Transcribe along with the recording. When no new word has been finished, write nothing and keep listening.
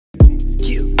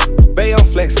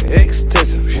flexing,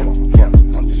 extensive.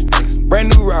 I'm just texting.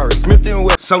 Brand new Rari, Smith &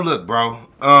 Wesson. So look, bro.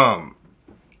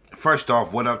 First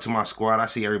off, what up to my squad? I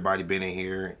see everybody been in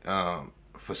here.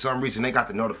 For some reason, they got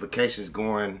the notifications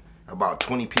going. About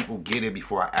 20 people get it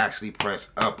before I actually press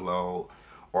upload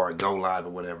or go live or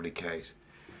whatever the case.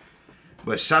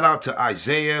 But shout out to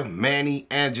Isaiah, Manny,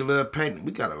 Angela, Peyton.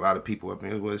 We got a lot of people up in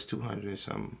here. It was 200 and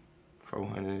something,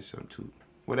 400 and something,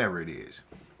 whatever it is.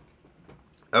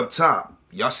 Up top,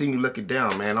 y'all see me looking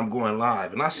down, man. I'm going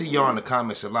live. And I see y'all in the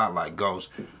comments a lot like, Ghost,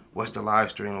 what's the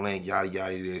live stream link? Yada,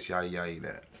 yada, this, yada, yada,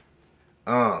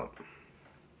 that.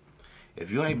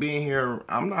 If you ain't being here,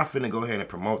 I'm not finna go ahead and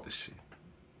promote this shit.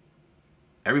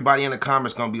 Everybody in the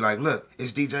comments gonna be like, look,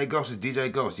 it's DJ Ghost, it's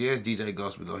DJ Ghost. Yeah, it's DJ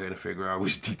Ghost. We go ahead and figure out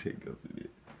which DJ Ghost it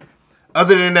is.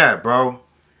 Other than that, bro,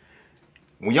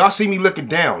 when y'all see me looking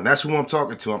down, that's who I'm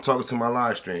talking to. I'm talking to my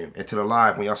live stream. And to the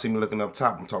live, when y'all see me looking up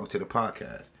top, I'm talking to the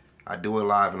podcast. I do it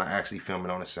live and I actually film it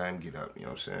on the same get up, you know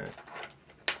what I'm saying?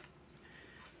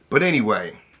 But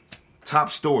anyway,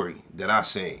 top story that I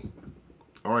seen,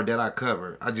 or that I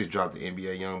covered. I just dropped the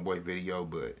NBA YoungBoy video,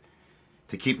 but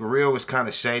to keep it real, it's kind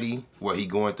of shady what he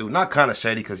going through. Not kind of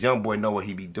shady, because YoungBoy know what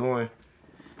he be doing.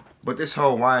 But this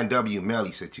whole YNW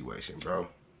Melly situation, bro.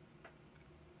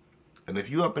 And if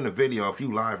you up in the video, if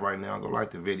you live right now, go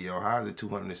like the video. How is it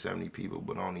 270 people,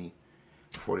 but only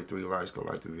 43 likes? Go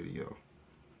like the video.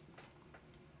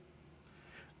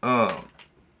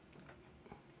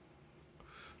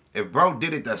 If bro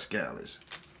did it, that's scandalous.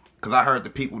 Because I heard the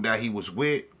people that he was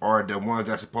with, or the ones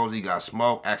that supposedly got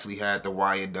smoked, actually had the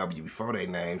YNW before their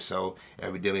name. So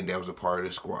evidently that was a part of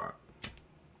the squad.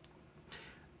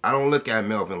 I don't look at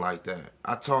Melvin like that.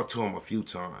 I talked to him a few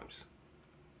times.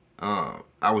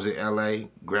 I was in LA,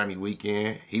 Grammy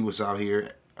weekend. He was out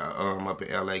here up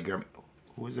in LA, Grammy.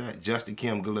 Who was that? Justin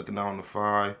Kim, good looking on the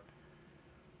 5.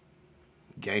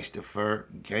 Gangsta Fur.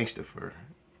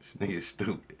 This nigga's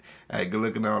stupid. Hey, good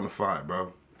looking on the 5,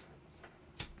 bro.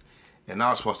 And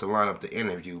I was supposed to line up the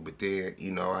interview, but then,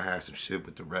 you know, I had some shit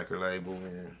with the record label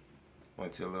and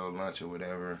went to a little lunch or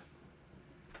whatever.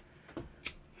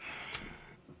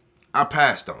 I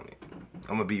passed on it.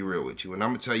 I'm going to be real with you, and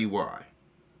I'm going to tell you why.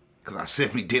 Because I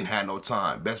simply didn't have no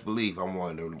time. Best believe I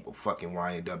wanted a fucking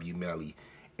YNW Melly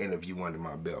interview under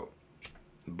my belt.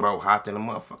 Bro, hot than a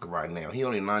motherfucker right now. He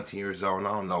only 19 years old, and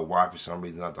I don't know why. For some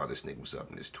reason, I thought this nigga was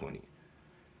up in his 20s.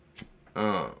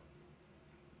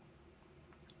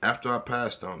 After I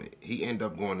passed on it, he ended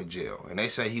up going to jail. And they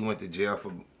say he went to jail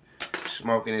for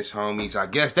smoking his homies. I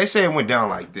guess they say it went down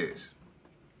like this.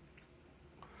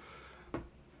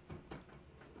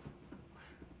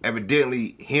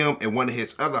 Evidently, him and one of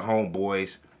his other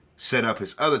homeboys set up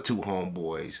his other 2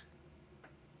 homeboys,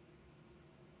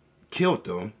 killed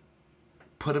them,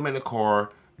 put them in the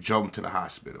car, drove them to the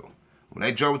hospital. When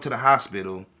they drove him to the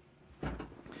hospital,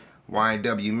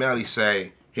 YNW Melly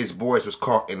say his boys was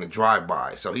caught in the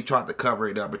drive-by. So he tried to cover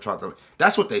it up and tried to...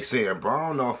 That's what they said, bro. I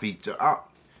don't know if he...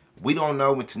 we don't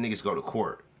know until niggas go to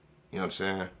court. You know what I'm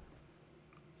saying?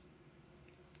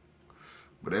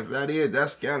 But if that is,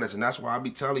 that's scandalous. And that's why I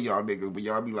be telling y'all niggas, but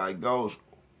y'all be like, Ghost.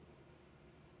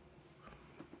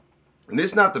 And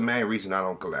it's not the main reason I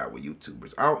don't collab with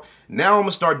YouTubers. Now I'm going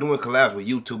to start doing collabs with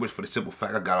YouTubers for the simple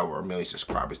fact I got over 1 million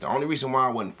subscribers. The only reason why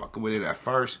I wasn't fucking with it at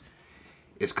first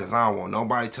is because I don't want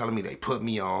nobody telling me they put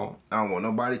me on. I don't want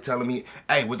nobody telling me,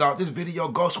 hey, without this video,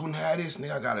 Ghost wouldn't have this.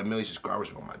 Nigga, I got 1 million subscribers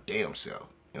by my damn self.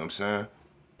 You know what I'm saying?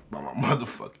 By my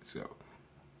motherfucking self.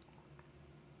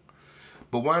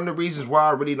 But one of the reasons why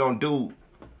I really don't do,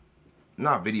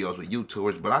 not videos with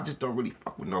YouTubers, but I just don't really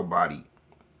fuck with nobody,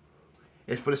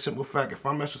 it's for the simple fact, if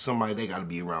I mess with somebody, they got to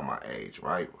be around my age,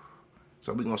 right?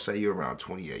 So we're going to say you're around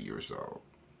 28 years old,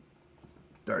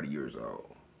 30 years old.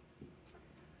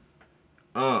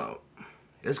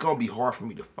 It's going to be hard for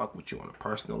me to fuck with you on a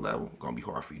personal level. It's going to be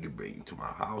hard for you to bring you to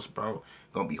my house, bro.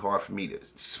 It's going to be hard for me to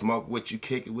smoke with you,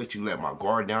 kick it with you, let my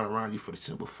guard down around you for the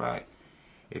simple fact,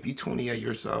 if you 28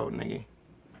 years old, nigga,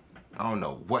 I don't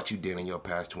know what you did in your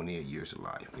past 28 years of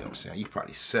life. You know what I'm saying? You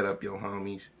probably set up your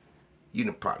homies. You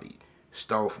done probably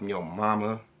stole from your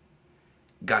mama.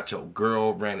 Got your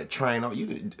girl, ran the train on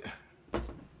you.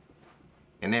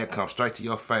 And then come straight to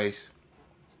your face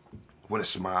with a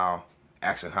smile,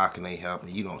 asking how can they help,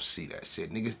 and you don't see that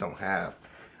shit. Niggas don't have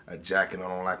a jacket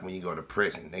on like when you go to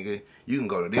prison, nigga. You can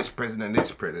go to this prison and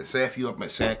this prison. Say if you up in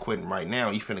San Quentin right now,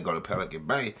 you finna go to Pelican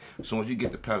Bay. As soon as you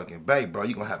get to Pelican Bay, bro,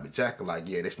 you gonna have a jacket like,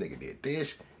 yeah, this nigga did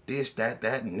this, that,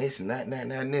 and this, and that,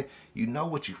 and this. You know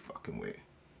what you fucking with.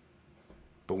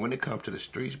 But when it comes to the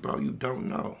streets, bro, you don't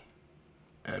know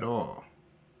at all.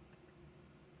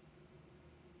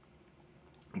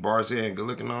 Bars in, good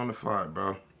looking on the fire,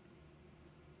 bro.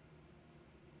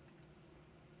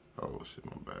 Oh shit,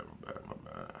 my bad.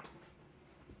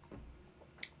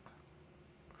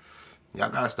 Y'all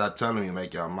gotta start telling me to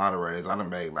make y'all moderators. I done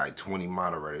made like 20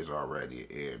 moderators already,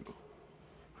 and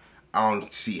I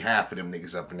don't see half of them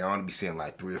niggas up in there. I only be seeing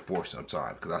like 3 or 4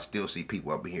 sometimes, because I still see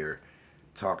people up in here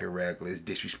talking reckless,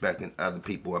 disrespecting other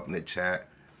people up in the chat.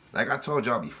 Like I told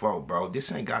y'all before, bro,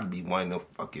 this ain't gotta be one of them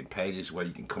fucking pages where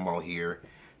you can come on here,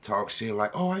 talk shit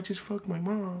like, oh, I just fucked my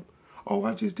mom. Oh,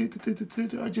 I just did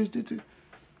I just did it.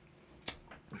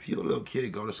 If you're a little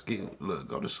kid, go to school. Look,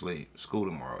 go to sleep. School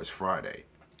tomorrow. It's Friday.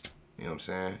 You know what I'm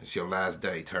saying? It's your last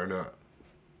day. Turn up.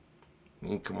 You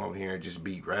can come over here and just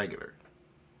be regular.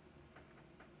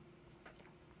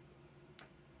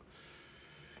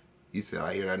 You said,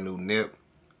 I hear that new nip.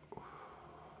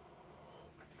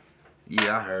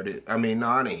 Yeah, I heard it. I mean, no,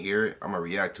 I didn't hear it. I'm going to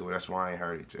react to it. That's why I ain't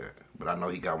heard it yet. But I know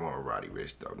he got one with Roddy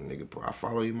Ricch, though. The nigga, I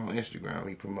follow him on Instagram.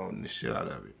 He promoting the shit out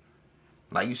of it.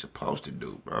 Like you supposed to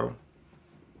do, bro.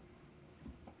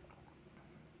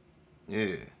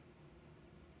 Yeah.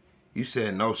 You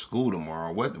said no school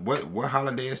tomorrow. What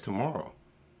holiday is tomorrow?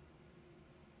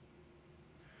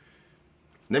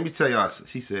 Let me tell y'all.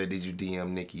 She said, did you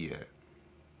DM Nikki yet?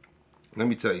 Let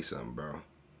me tell you something, bro.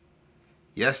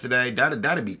 Yesterday,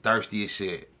 that'd be thirsty as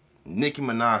shit. Nicki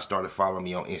Minaj started following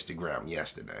me on Instagram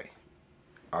yesterday.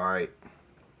 Alright.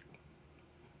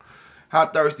 How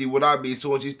thirsty would I be so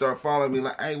when she start following me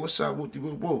like, hey, what's up? Whoop,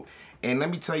 whoop, whoop. And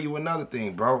let me tell you another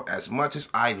thing, bro. As much as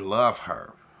I love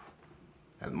her,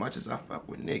 as much as I fuck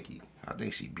with Nicki, I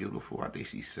think she beautiful. I think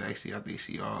she's sexy. I think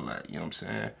she all that. You know what I'm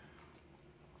saying?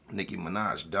 Nicki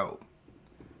Minaj dope.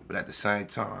 But at the same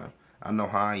time, I know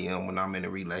how I am when I'm in a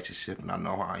relationship, and I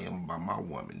know how I am about my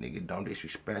woman. Nigga, don't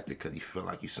disrespect it because you feel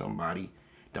like you somebody.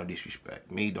 Don't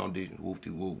disrespect me. Don't do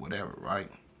whoop-de-whoop, whatever,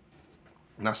 right?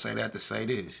 And I say that to say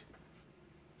this.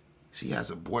 She has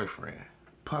a boyfriend,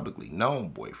 publicly known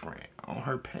boyfriend, on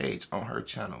her page, on her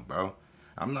channel, bro.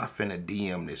 I'm not finna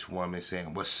DM this woman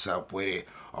saying, what's up with it?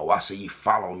 Oh, I see you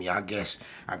follow me. I guess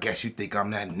you think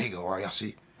I'm that nigga, or y'all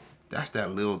see. That's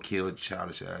that little kid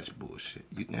childish ass bullshit.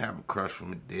 You can have a crush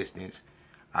from a distance.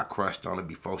 I crushed on her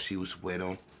before she was with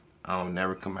him. I don't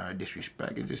never come out of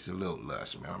disrespect. It's just a little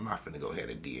lust, man. I'm not finna go ahead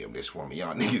and DM this woman.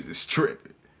 Y'all niggas is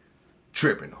tripping.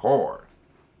 Tripping hard.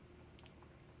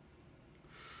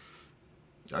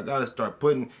 Y'all gotta start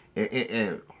putting,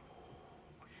 and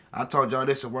I told y'all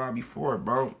this a while before,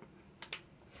 bro.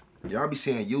 Y'all be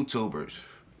seeing YouTubers.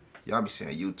 Y'all be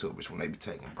seeing YouTubers when they be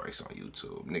taking breaks on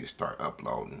YouTube. Niggas start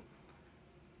uploading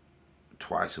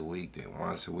twice a week, then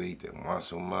once a week, then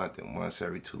once a month, then once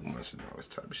every 2 months, and all this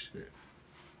type of shit.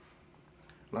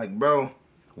 Like, bro,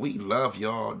 we love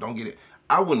y'all. Don't get it.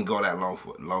 I wouldn't go that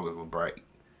long of a break.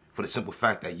 For the simple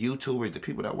fact that YouTubers, the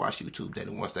people that watch YouTube, they're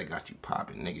the ones that got you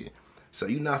popping, nigga. So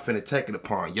you're not finna take it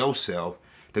upon yourself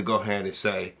to go ahead and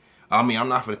say, I'm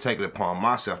not finna take it upon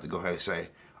myself to go ahead and say,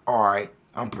 all right,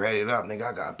 I'm breaded up, nigga.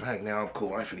 I got back now. I'm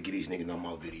cool. I ain't finna get these niggas no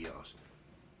more videos.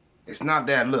 It's not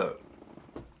that. Look,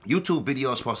 YouTube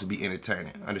videos supposed to be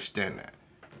entertaining. Understand that.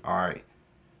 All right.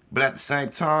 But at the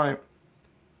same time,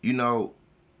 you know,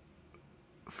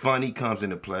 funny comes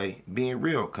into play. Being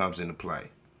real comes into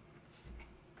play.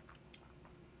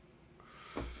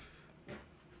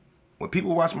 When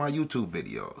people watch my YouTube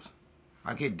videos,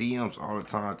 I get DMs all the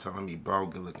time telling me, bro,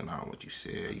 good looking out on what you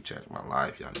said. You changed my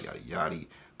life, yada, yada, yada. A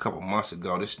couple months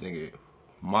ago, this nigga,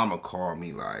 mama called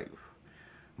me like,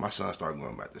 my son started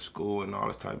going back to school and all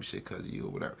this type of shit because of you or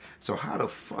whatever. So how the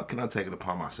fuck can I take it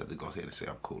upon myself to go ahead and say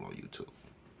I'm cool on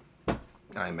YouTube?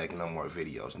 I ain't making no more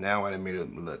videos. Now at a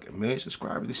million, look, 1 million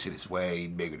subscribers, this shit is way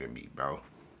bigger than me, bro.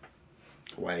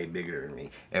 Way bigger than me.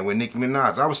 And with Nicki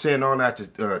Minaj, I was saying all that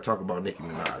to talk about Nicki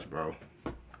Minaj, bro.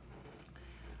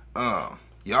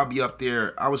 Y'all be up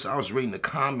there. I was reading the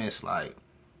comments like,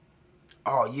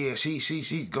 oh yeah,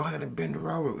 she go ahead and bend her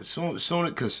over. Soon as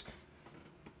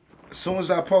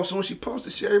she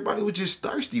posted shit, everybody was just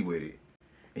thirsty with it.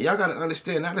 And y'all gotta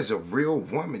understand that is a real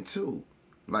woman too.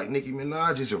 Like Nicki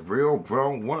Minaj is a real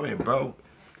grown woman, bro.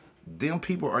 Them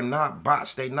people are not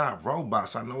bots, they not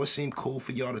robots. I know it seemed cool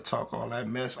for y'all to talk all that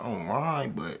mess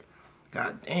online, but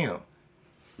goddamn.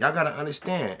 Y'all gotta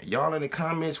understand, y'all in the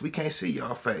comments, we can't see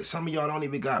y'all face. Some of y'all don't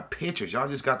even got pictures. Y'all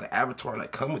just got the avatar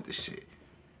that come with this shit.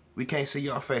 We can't see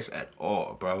y'all face at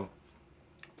all, bro.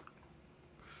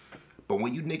 But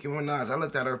when you Nicki Minaj, I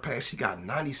looked at her page, she got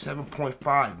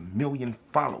 97.5 million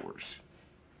followers.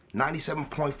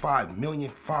 97.5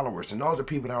 million followers. And those are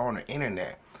people that are on the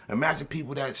internet. Imagine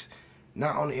people that's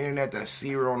not on the internet that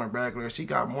see her on a regular. She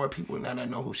got more people than that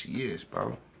know who she is,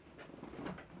 bro.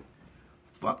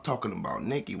 Fuck talking about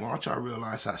Nicki. Why don't y'all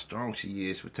realize how strong she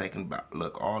is for taking back,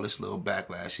 look, all this little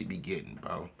backlash she be getting,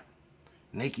 bro.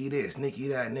 Nikki this, Nikki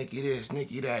that, Nikki this,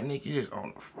 Nikki that, Nikki this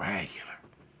on the regular.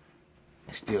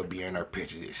 And still be in her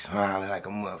pictures, just smiling like a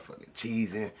motherfucker,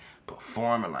 cheesing,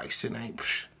 performing like shit ain't.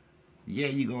 Psh. Yeah,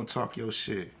 you gonna talk your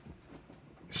shit.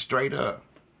 Straight up.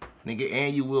 Nigga,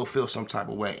 and you will feel some type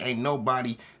of way. Ain't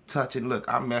nobody touching, look,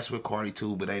 I mess with Cardi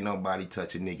too, but ain't nobody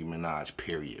touching Nicki Minaj,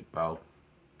 period, bro.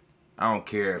 I don't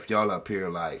care if y'all up here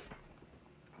like,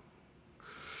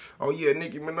 oh yeah,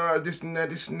 Nicki Minaj, this and that,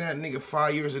 nigga, 4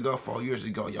 years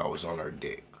ago, y'all was on her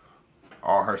dick.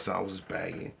 All her songs was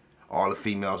banging. All the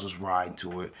females was riding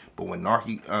to it. But when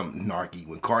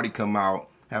when Cardi come out,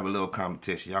 have a little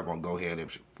competition, y'all gonna go ahead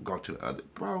and go to the other,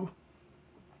 bro.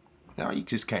 No, you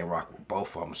just can't rock with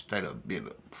both of them straight up being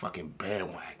a fucking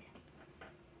bandwagon.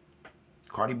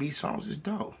 Cardi B songs is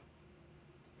dope.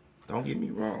 Don't get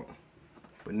me wrong.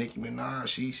 But Nicki Minaj,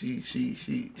 she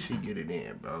get it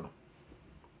in, bro.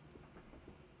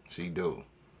 She do.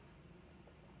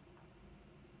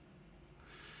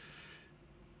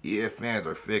 Yeah, fans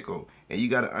are fickle. And you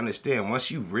gotta understand,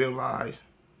 once you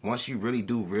really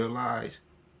do realize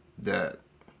that,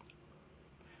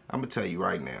 I'm gonna tell you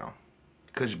right now,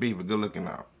 Kush Beaver, good looking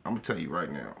out. I'm gonna tell you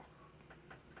right now.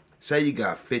 Say you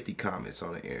got 50 comments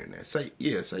on the internet. Say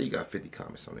you got 50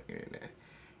 comments on the internet.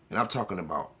 And I'm talking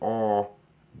about all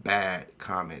bad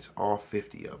comments, all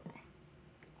 50 of them.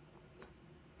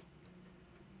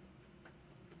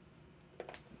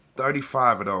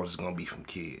 35 of those is gonna be from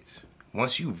kids.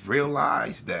 Once you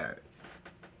realize that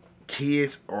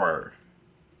kids are,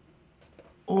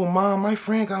 oh mom, my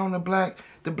friend got on the black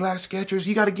Skechers.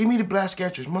 You gotta give me the black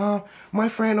Skechers, mom. My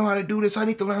friend know how to do this. I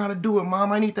need to learn how to do it,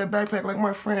 mom. I need that backpack like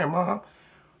my friend, mom.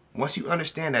 Once you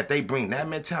understand that they bring that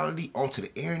mentality onto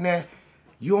the internet,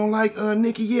 you don't like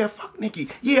Nicki? Yeah, fuck Nicki.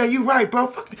 Yeah, you right, bro.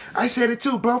 Fuck. I said it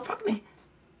too, bro. Fuck me.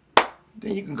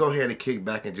 Then you can go ahead and kick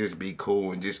back and just be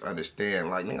cool and just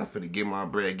understand, like, nigga, I'm finna get my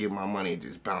bread, get my money, and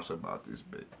just bounce about this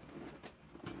bit.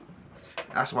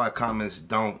 That's why comments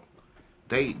don't,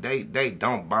 they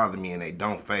don't bother me and they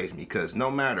don't faze me, because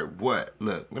no matter what,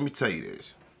 look, let me tell you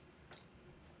this.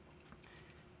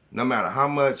 No matter how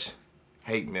much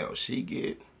hate mail she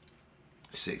get,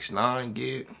 6ix9ine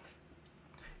get,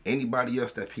 anybody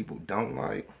else that people don't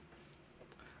like,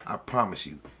 I promise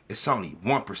you, it's only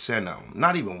 1% of them.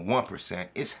 Not even 1%,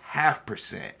 it's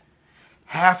 0.5%.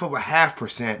 Half of a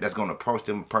 0.5% that's gonna approach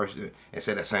them in person and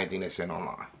say the same thing they said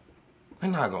online.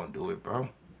 They're not gonna do it, bro.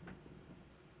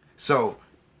 So,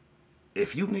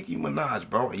 if you Nicki Minaj,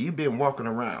 bro, and you've been walking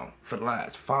around for the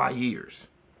last 5 years,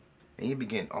 and you been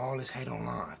getting all this hate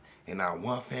online, and now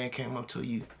one fan came up to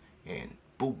you and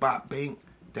boop bop bink,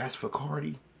 that's for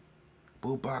Cardi.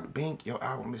 Boo bop bink, your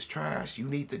album is trash. You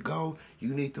need to go. You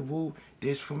need to woo.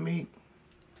 This for me.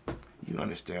 You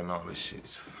understand all this shit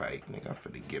is fake, nigga. I'm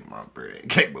finna get my bread.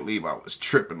 Can't believe I was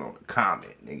tripping on the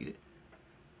comment, nigga.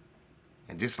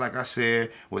 And just like I said,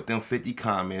 with them 50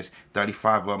 comments,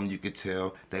 35 of them you could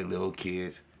tell they little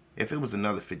kids. If it was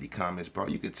another 50 comments, bro,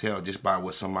 you could tell just by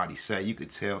what somebody say. You could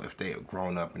tell if they are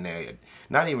grown up and they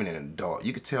not even an adult.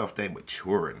 You could tell if they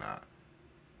mature or not.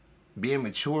 Being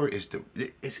mature is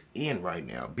it's in right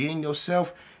now. Being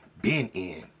yourself, being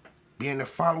in. Being a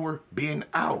follower, being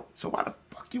out. So why the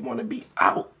fuck you want to be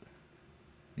out?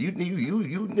 You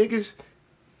niggas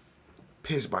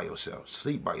piss by yourself,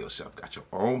 sleep by yourself, got your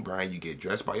own brain, you get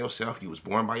dressed by yourself, you was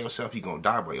born by yourself, you gonna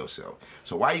die by yourself.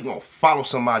 So why you gonna follow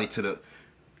somebody to the...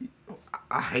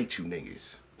 I hate you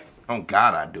niggas. On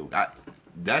God I do.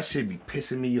 That shit be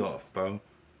pissing me off, bro.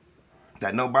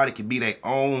 That nobody can be their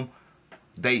own...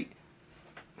 Be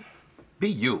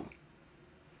you.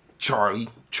 Charlie,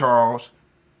 Charles,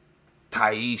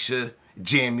 Taisha,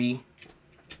 Jimmy,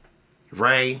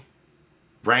 Ray,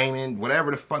 Raymond,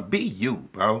 whatever the fuck. Be you,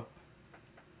 bro.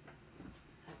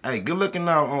 Hey, good looking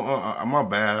out on my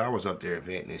bad. I was up there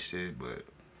venting and shit, but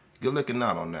good looking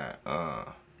out on that.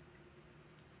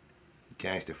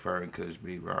 Gangsta Fur and Kush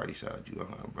Beaver. I already shot you,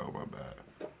 bro. My bad.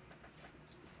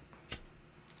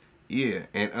 Yeah,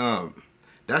 and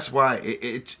that's why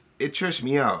it trips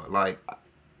me out. Like,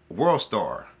 World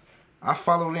Star, I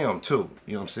follow them too.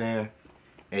 You know what I'm saying?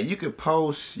 And they could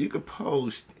post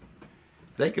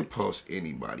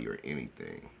anybody or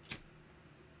anything.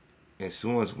 As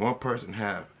soon as one person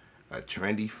have a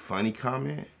trendy, funny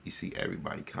comment, you see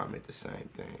everybody comment the same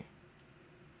thing.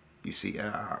 You see,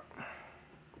 I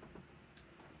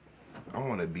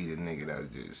want to be the nigga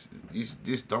that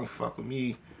just don't fuck with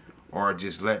me, or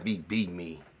just let me be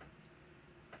me.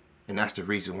 And that's the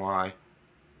reason why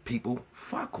people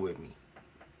fuck with me.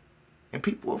 And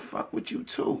people will fuck with you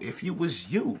too if you was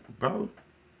you, bro.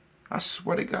 I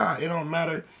swear to God, it don't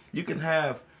matter. You can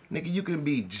have, nigga, you can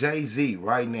be Jay-Z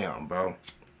right now, bro.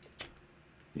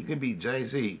 You could be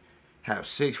Jay-Z, have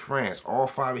 6 friends. All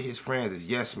 5 of his friends is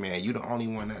yes man. You the only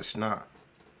one that's not.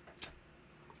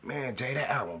 Man, Jay,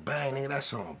 that album bang, nigga. That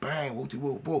song bang. Whoop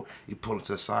whoop whoop. You pull it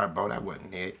to the side, bro. That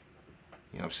wasn't it.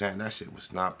 You know what I'm saying? That shit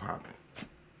was not popping.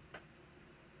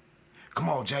 Come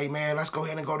on, Jay, man. Let's go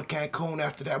ahead and go to Cancun.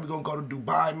 After that, we're going to go to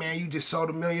Dubai, man. You just sold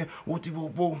 $1 million. Whoop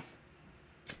whoop whoop.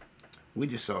 We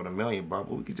just sold $1 million, bro.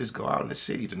 But we could just go out in the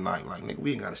city tonight. Like, nigga,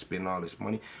 we ain't got to spend all this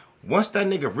money. Once that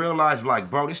nigga realized,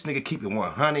 like, bro, this nigga keep it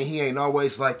 100. He ain't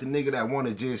always like the nigga that want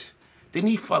to just... Then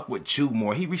he fuck with you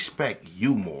more. He respect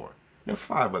you more. Them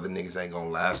 5 other niggas ain't gonna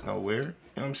last nowhere.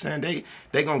 You know what I'm saying?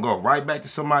 They gonna go right back to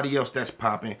somebody else that's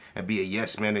popping and be a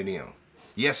yes man to them.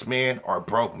 Yes man or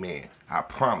broke man. I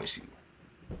promise you.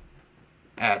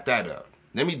 Add that up.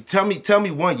 Tell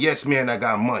me one yes man that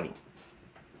got money.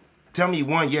 Tell me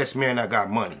one yes man that got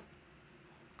money.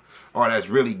 Or that's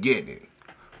really getting it.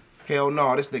 Hell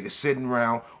no, this nigga sitting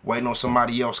around waiting on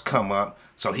somebody else come up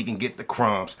so he can get the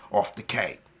crumbs off the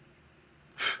cake.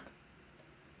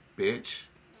 Bitch.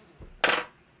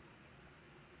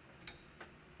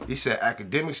 He said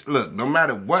academics, look, no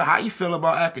matter what, how you feel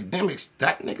about academics,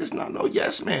 that nigga's not no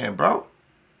yes man, bro.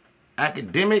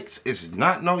 Academics is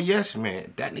not no yes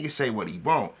man. That nigga say what he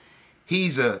want.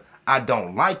 He's a, I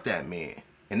don't like that man.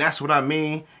 And that's what I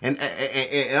mean. And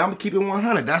I'm gonna keep it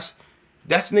 100.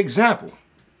 That's an example.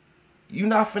 You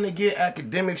not finna get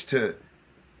academics to,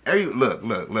 look,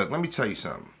 let me tell you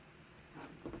something.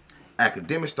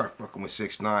 Academics start fucking with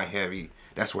 6ix9ine heavy.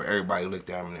 That's where everybody looked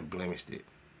at him and blemished it.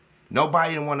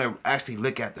 Nobody didn't want to actually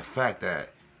look at the fact that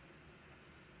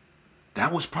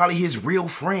that was probably his real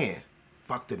friend.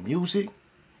 Fuck the music.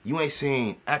 You ain't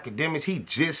seen academics. He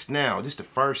just now, this the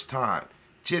first time,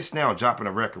 just now dropping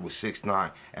a record with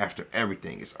 6ix9ine after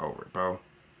everything is over, bro.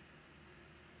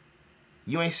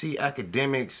 You ain't see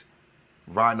academics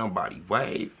ride nobody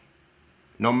wave.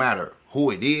 No matter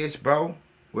who it is, bro.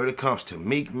 When it comes to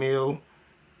Meek Mill,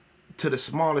 to the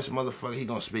smallest motherfucker, he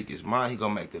gonna speak his mind. He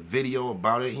gonna make the video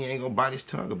about it. He ain't gonna bite his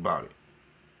tongue about it.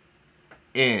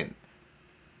 And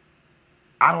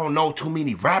I don't know too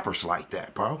many rappers like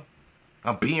that, bro.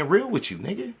 I'm being real with you,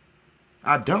 nigga.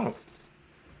 I don't.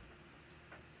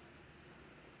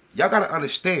 Y'all gotta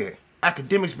understand,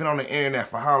 academics been on the internet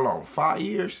for how long? 5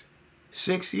 years?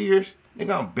 6 years?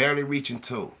 Nigga, I'm barely reaching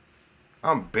 2.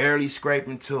 I'm barely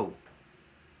scraping 2.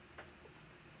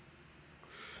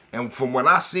 And from what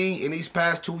I see in these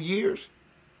past 2 years,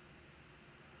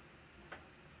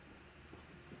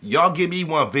 y'all give me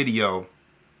one video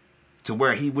to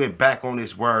where he went back on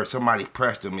his word. Somebody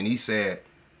pressed him and he said,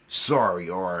 sorry,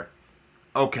 or,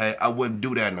 okay, I wouldn't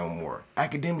do that no more.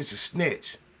 Academics a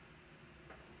snitch.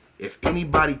 If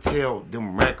anybody tell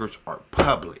them records are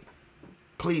public,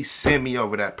 please send me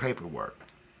over that paperwork.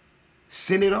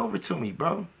 Send it over to me,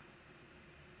 bro.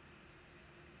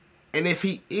 And if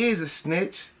he is a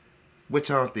snitch, which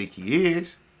I don't think he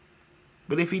is,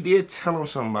 but if he did tell on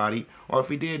somebody, or if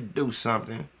he did do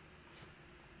something,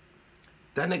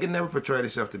 that nigga never portrayed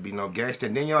himself to be no gangster.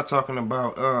 And then y'all talking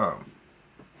about,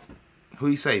 who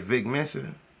you say, Vic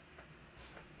Mensa?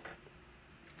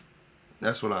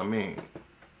 That's what I mean.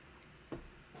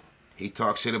 He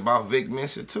talks shit about Vic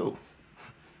Mensa too.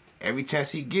 Every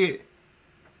chance he get.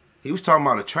 He was talking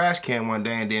about a trash can one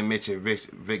day and then mentioned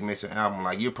Vic Mensa album.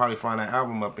 Like, you'll probably find that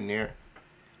album up in there.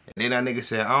 And then that nigga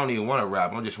said, I don't even want to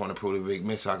rap. I just want to prove to Vic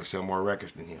Mensa I can sell more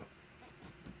records than him.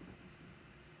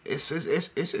 It's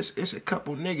a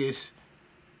couple niggas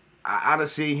I done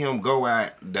seen him go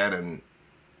at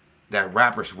that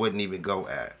rappers wouldn't even go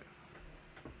at.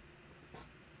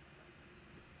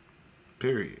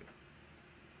 Period.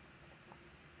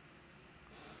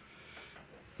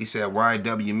 He said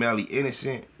YNW Melly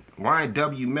innocent.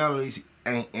 YNW Melly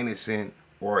ain't innocent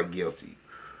or guilty.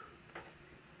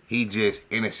 He just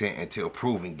innocent until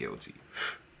proven guilty.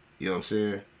 You know what I'm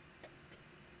saying?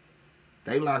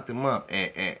 They locked him up.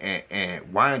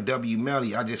 And YNW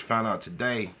Melly, I just found out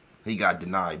today, he got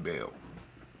denied bail.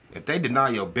 If they deny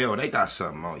your bail, they got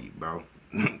something on you, bro.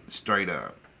 Straight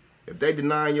up. If they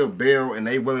deny your bail and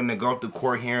they willing to go through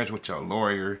court hearings with your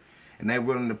lawyer, and they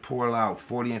willing to pull out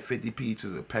 40 and 50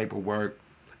 pieces of paperwork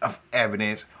of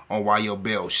evidence on why your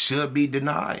bail should be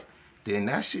denied, then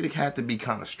that shit had to be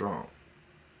kind of strong.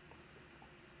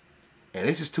 And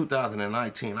this is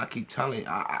 2019. I keep telling you,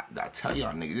 I tell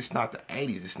y'all niggas, it's not the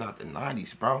 80s, it's not the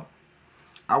 90s, bro.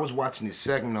 I was watching this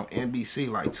segment on NBC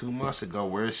like 2 months ago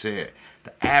where it said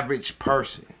the average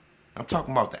person, I'm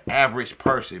talking about the average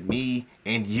person, me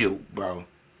and you, bro.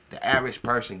 The average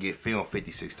person get filmed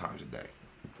 56 times a day.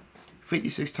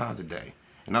 56 times a day.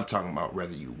 And I'm talking about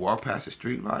whether you walk past the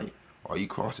street light or you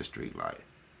cross the street light.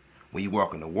 When you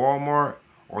walk into Walmart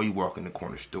or you walk in the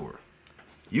corner store.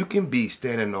 You can be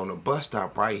standing on a bus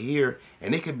stop right here,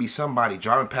 and it could be somebody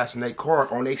driving past in their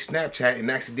car on their Snapchat and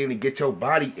accidentally get your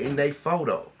body in their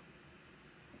photo.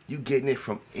 You getting it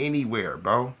from anywhere,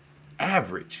 bro.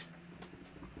 Average.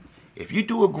 If you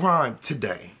do a crime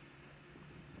today,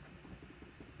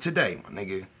 my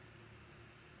nigga,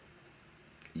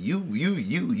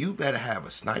 you better have a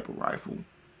sniper rifle.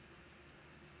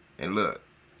 And look,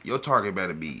 your target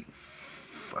better be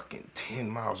fucking 10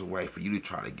 miles away for you to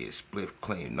try to get split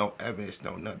clean. No evidence,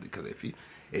 no nothing. Because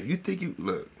if you think you,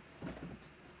 look,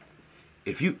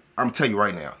 I'm telling you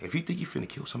right now, if you think you finna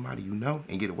kill somebody you know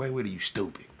and get away with it, you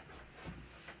stupid.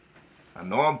 I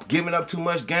know I'm giving up too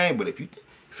much game, but if you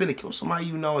finna kill somebody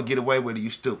you know and get away with it, you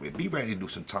stupid. Be ready to do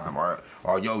some time,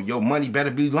 or your money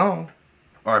better be long,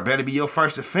 or it better be your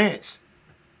first offense.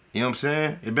 You know what I'm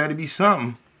saying? It better be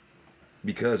something,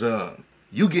 because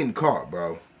you getting caught,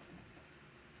 bro.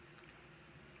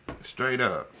 Straight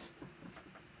up.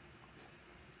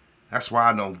 That's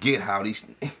why I don't get how these,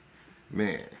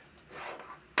 man,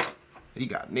 you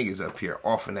got niggas up here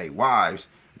offing their wives,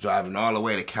 driving all the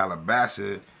way to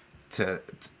Calabasas, to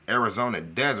Arizona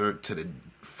desert, to the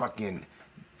fucking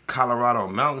Colorado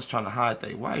mountains trying to hide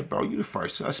their wife, bro. You the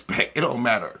first suspect. It don't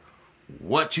matter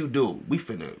what you do.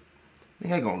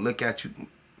 They ain't gonna look at you,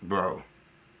 bro.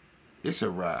 It's a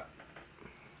wrap.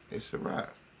 It's a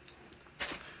wrap.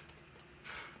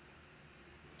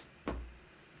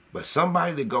 But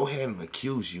somebody to go ahead and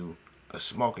accuse you of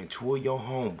smoking two of your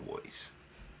homeboys.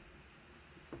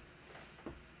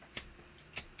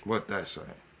 What that say?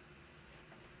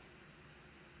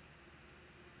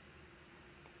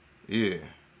 Yeah.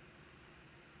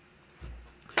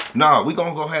 No, we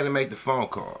gonna go ahead and make the phone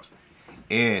calls.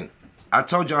 And I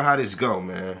told y'all how this go,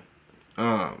 man.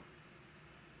 When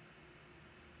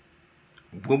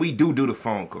we do the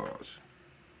phone calls,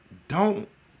 don't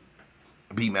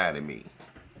be mad at me.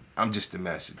 I'm just the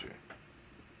messenger.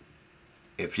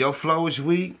 If your flow is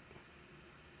weak,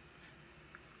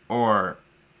 or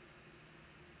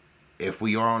if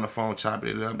we are on the phone chopping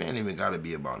it up, it ain't even gotta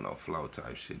be about no flow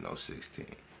type shit, no 16.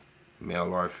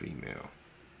 Male or female.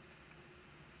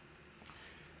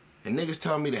 And niggas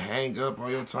tell me to hang up or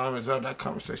your time is up, that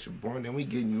conversation boring, then we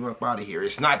getting you up out of here.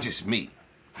 It's not just me.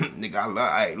 Nigga,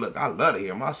 I love to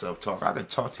hear myself talk. I could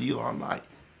talk to you all night.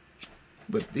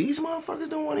 But these motherfuckers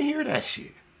don't want to hear that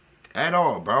shit. At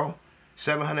all, bro.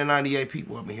 798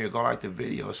 people up in here. Go like the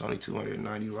video. It's only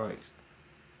 290 likes.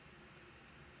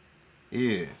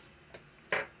 Yeah.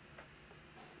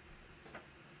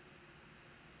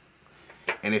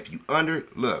 And if you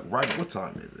look, right, what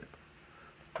time is it?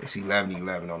 It's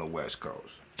 11:11 on the West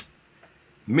Coast.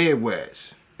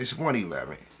 Midwest, it's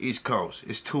 1:11. East Coast,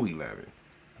 it's 2:11.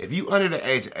 If you under the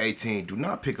age of 18, do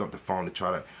not pick up the phone to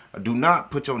try to, do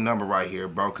not put your number right here,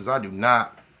 bro, because I do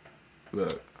not,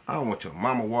 look, I don't want your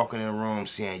mama walking in the room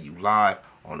seeing you live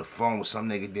on the phone with some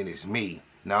nigga, then it's me.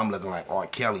 Now I'm looking like R.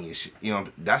 Kelly and shit. You know,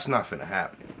 that's not finna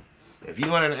happen. If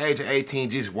you under the age of 18,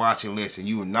 just watch and listen.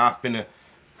 You are not finna,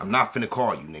 I'm not finna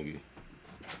call you, nigga.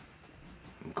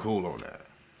 I'm cool on that.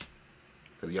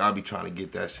 Cause y'all be trying to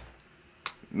get that shit.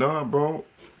 Nah, bro.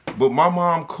 But my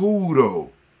mom cool, though.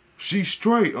 She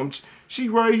straight. She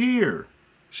right here.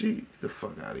 She, the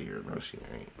fuck out of here. No, she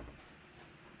ain't.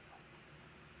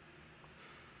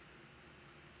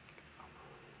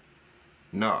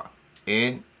 Nah.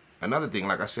 And another thing,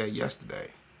 like I said yesterday,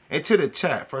 and to the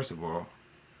chat, first of all,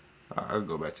 I'll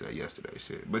go back to that yesterday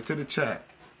shit. But to the chat,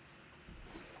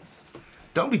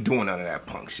 don't be doing none of that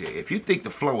punk shit. If you think the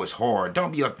flow is hard,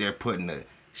 don't be up there putting the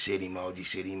shit emoji,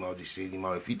 shit emoji, shit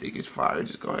emoji. If you think it's fire,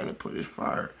 just go ahead and put it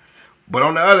fire. But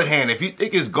on the other hand, if you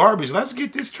think it's garbage, let's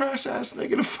get this trash ass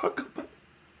nigga the fuck up.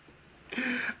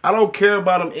 I don't care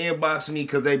about them inboxing me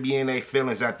because they be in their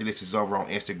feelings after this is over on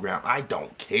Instagram. I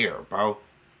don't care, bro.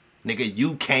 Nigga,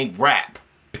 you can't rap.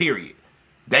 Period.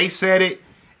 They said it,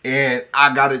 and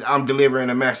I got it. I'm delivering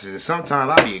a message. And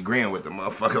sometimes I be agreeing with the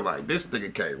motherfucker like, this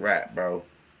nigga can't rap, bro.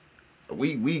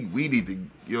 We need to, you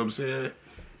know what I'm saying?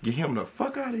 Get him the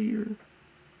fuck out of here.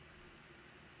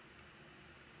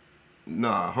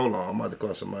 Nah, hold on. I'm about to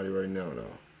call somebody right now, though.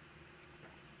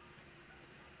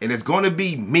 And it's going to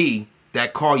be me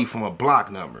that call you from a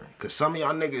block number. Because some of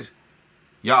y'all niggas,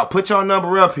 y'all put your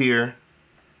number up here.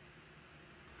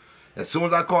 As soon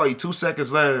as I call you 2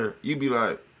 seconds later, you be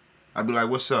like, I be like,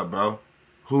 what's up, bro?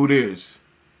 Who this?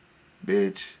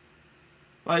 Bitch.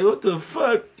 Like, what the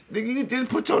fuck? Nigga, you just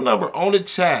put your number on the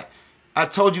chat. I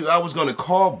told you I was going to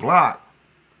call block.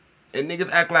 And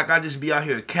niggas act like I just be out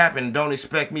here capping and don't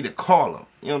expect me to call them.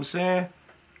 You know what I'm saying?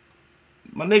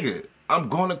 My nigga, I'm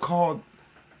going to call...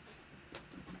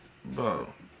 Bro.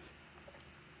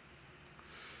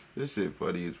 This shit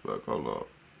funny as fuck. Hold on.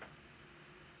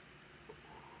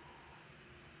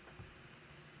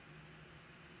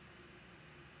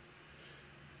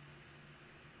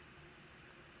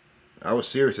 I was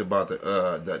serious about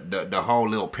the whole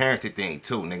little parenting thing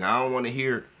too, nigga. I don't want to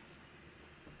hear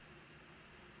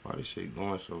why this shit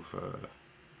going so fast.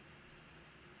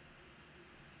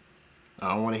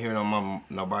 I don't want to hear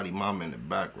nobody mama in the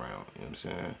background. You know what I'm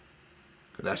saying?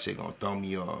 Cause that shit gonna throw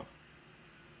me off.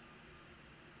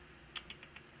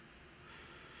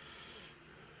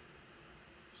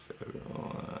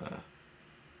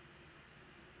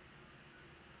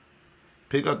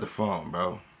 Pick up the phone,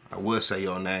 bro. I would say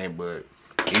your name, but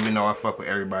even though I fuck with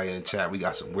everybody in the chat, we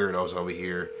got some weirdos over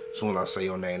here. As soon as I say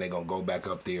your name, they gonna go back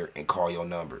up there and call your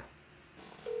number.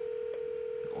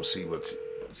 We'll see what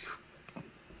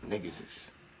niggas is.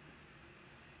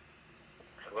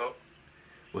 Hello?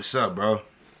 What's up, bro?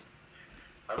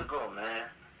 How's it going, man?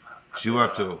 What you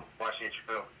up to? Watching your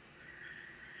film.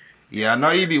 Yeah, I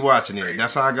know you be watching it.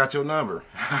 That's how I got your number.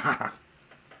 Hell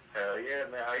yeah,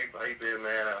 man. How you been,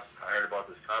 man? I heard about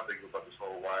this topic, about this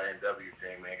whole YNW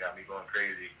thing, man. Got me going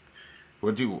crazy.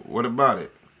 What about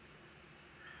it?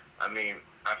 I mean,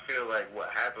 I feel like what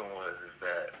happened was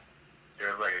that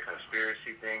there was like a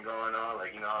conspiracy thing going on.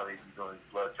 Like, you know how they be doing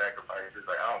blood sacrifices?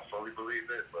 Like, I don't fully believe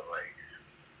it, but like,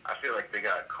 I feel like they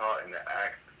got caught in the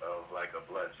act of like a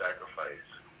blood sacrifice.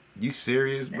 You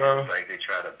serious, And bro? it's like they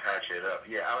try to patch it up.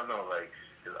 Yeah, I don't know, like,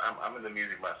 cause I'm in the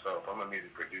music myself. I'm a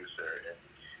music producer, and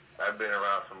I've been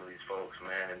around some of these folks,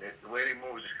 man, and the way they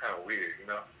move is just kind of weird, you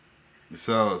know?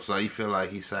 So you feel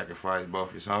like he sacrificed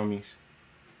both his homies?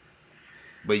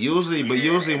 But usually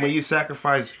when you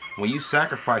sacrifice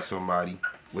somebody,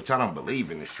 which I don't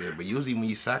believe in this shit, but usually when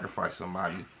you sacrifice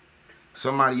somebody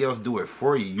else do it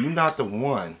for you. You're not the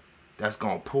one that's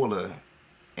gonna pull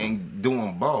and do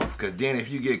them both. Cause then if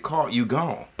you get caught, you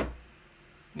gone.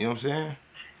 You know what I'm saying?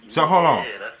 So hold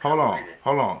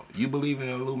on. You believe in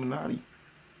the Illuminati?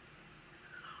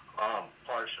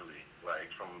 Partially, like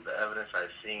from the evidence I've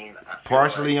seen.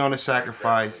 Partially on the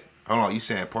sacrifice. Hold on, you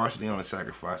saying partially on the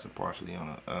sacrifice and partially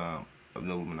on the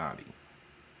Illuminati?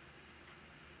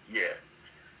 Yeah.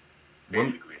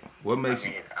 Basically. What makes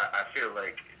you? I feel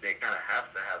like they kind of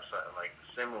have to have something like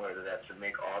similar to that to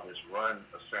make all this run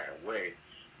a certain way,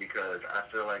 because I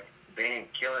feel like they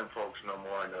ain't killing folks no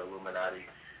more in the Illuminati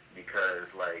because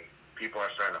like people are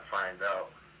starting to find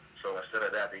out. So instead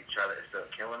of that, instead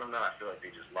of killing them now, I feel like they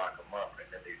just lock them up and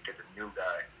then they get the new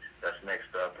guy that's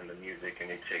next up in the music and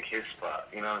they take his spot.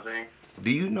 You know what I'm saying? Do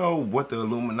you know what the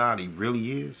Illuminati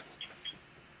really is?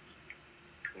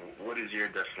 What is your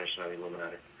definition of the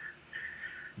Illuminati?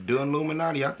 The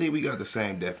Illuminati, I think we got the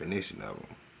same definition of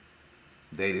them.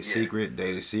 They the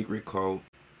secret cult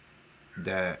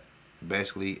that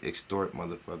basically extort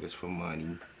motherfuckers for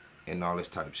money and all this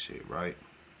type of shit, right?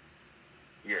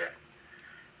 Yeah.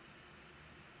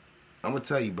 I'm gonna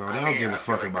tell you, bro, they don't give a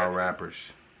fuck about rappers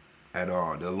at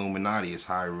all. The Illuminati is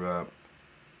higher up,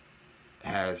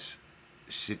 has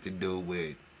shit to do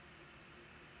with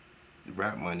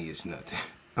rap money is nothing.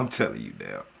 I'm telling you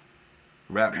now.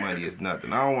 Rap money is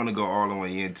nothing. I don't want to go all the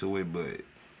way into it, but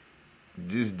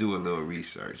just do a little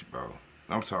research, bro.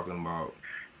 I'm talking about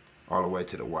all the way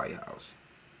to the White House.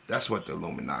 That's what the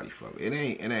Illuminati fuck. It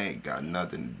ain't got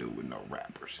nothing to do with no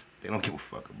rappers. They don't give a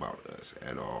fuck about us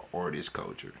at all or this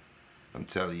culture. I'm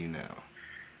telling you now.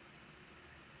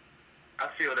 I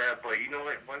feel that, but you know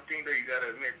what? One thing though, you gotta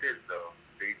admit this though.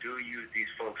 They do use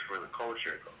these folks for the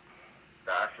culture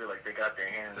though. I feel like they got their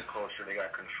hand in the culture. They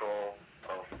got control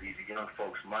of these young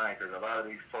folks' minds. Because a lot of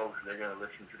these folks, they're gonna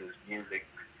listen to this music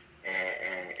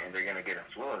and they're gonna get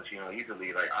influenced, you know,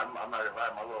 easily. Like I'm not gonna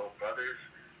lie, my little brothers,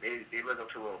 they look up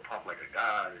to Lil Pump like a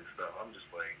god and stuff. I'm just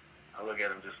like, I look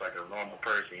at him just like a normal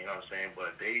person, you know what I'm saying?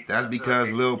 But that's because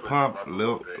Lil Pump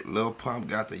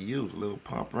got the youth. Lil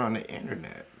Pump run the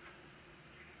internet.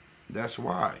 That's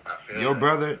why. Your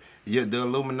brother, the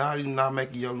Illuminati not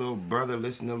making your little brother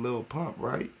listen to Lil Pump,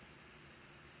 right?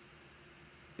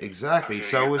 Exactly.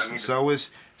 So it's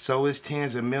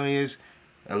tens of millions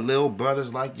of little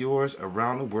brothers like yours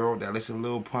around the world that listen to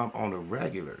Lil Pump on the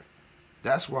regular.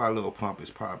 That's why Lil Pump is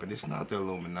popping. It's not the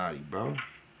Illuminati, bro.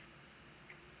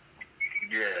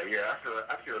 Yeah,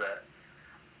 I feel that.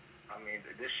 I mean,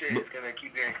 this shit is gonna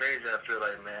keep getting crazy. I feel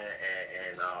like, man,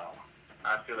 and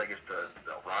I feel like it's the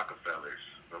Rockefellers,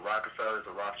 the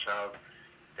Rothschilds.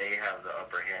 They have the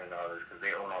upper hand in all this because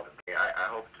they own all the.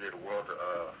 I hope that the world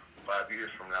 5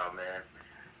 years from now, man,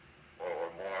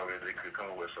 or more, they could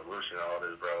come up with a solution to all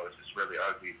this, bro. It's just really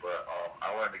ugly, but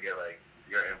I wanted to get like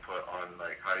your input on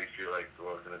like how do you feel like the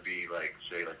world's gonna be like,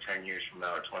 say, like 10 years from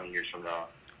now or 20 years from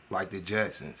now. Like the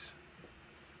Jetsons.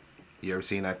 You ever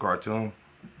seen that cartoon?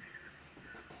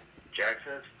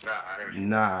 Jackson's? Nah, I never seen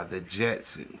Nah, the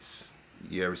Jetsons.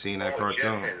 You ever seen that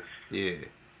cartoon? Jetsons. Yeah.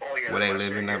 Oh, yeah. Where they that's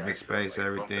living right, up in space, like,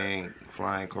 everything,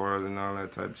 flying cars and all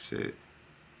that type of shit.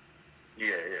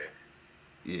 Yeah.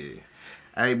 Yeah.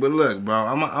 Hey, but look, bro,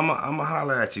 I'ma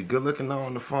holler at you. Good looking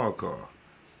on the phone call.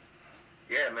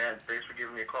 Yeah, man. Thanks for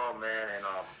giving me a call, man. And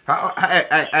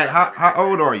How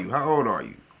old are you? How old are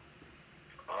you?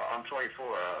 I'm 24.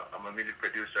 I'm a music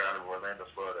producer out of Orlando,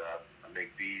 Florida. I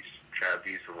make beats, trap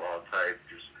beats of all types,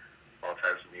 just all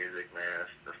types of music, man.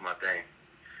 That's my thing.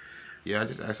 Yeah, I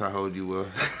just asked how old you were.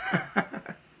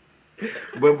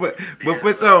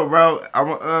 but so, bro,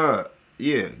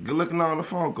 yeah, good looking on the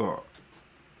phone call.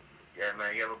 Yeah,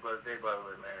 man. You have a blessed day, by the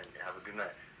way, man. Have a good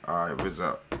night. All right, what's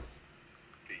up?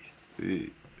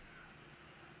 Peace.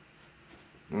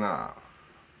 Yeah. Nah.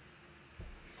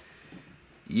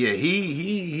 Yeah,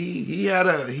 he had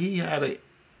a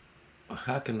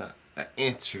how can an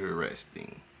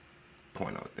interesting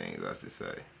point on things, I should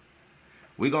say.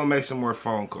 We gonna make some more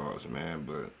phone calls, man,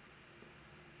 but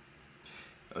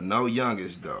no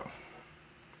youngest though.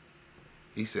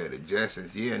 He said the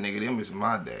Jetsons. Yeah, nigga, them is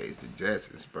my days, the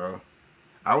Jetsons, bro.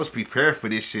 I was prepared for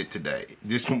this shit today,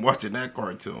 just from watching that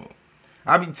cartoon.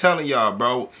 I be telling y'all,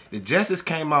 bro, the Jetsons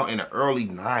came out in the early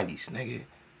 90s, nigga.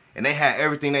 And they had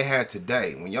everything they had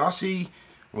today. When y'all see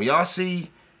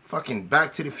fucking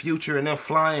Back to the Future and them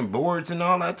flying boards and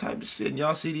all that type of shit, and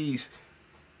y'all see these,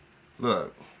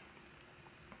 look,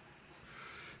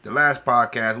 the last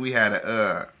podcast we had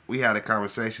a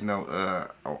conversation on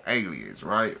aliens,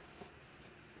 right?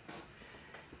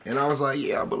 And I was like,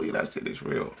 yeah, I believe that shit is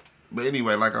real. But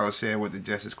anyway, like I was saying with the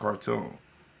Jetsons cartoon,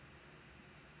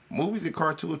 movies and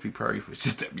cartoons prepare you for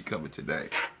shit that be coming today.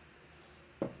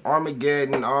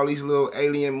 Armageddon, all these little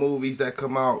alien movies that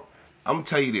come out. I'm gonna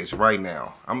tell you this right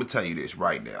now. I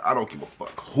don't give a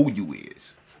fuck who you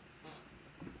is.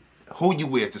 Who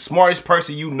you is. The smartest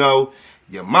person you know.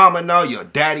 Your mama know. Your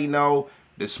daddy know.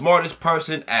 The smartest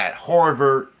person at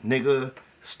Harvard, nigga.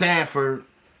 Stanford.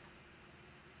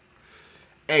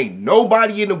 Ain't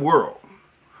nobody in the world.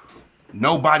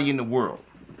 Nobody in the world.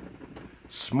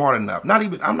 Smart enough.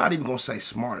 I'm not even gonna say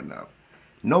smart enough.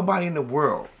 Nobody in the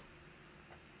world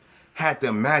had the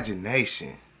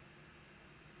imagination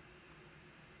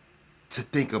to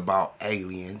think about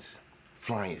aliens,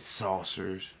 flying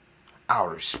saucers,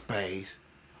 outer space,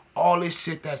 all this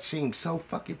shit that seems so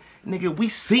fucking, nigga, we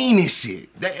seen this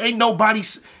shit. That ain't nobody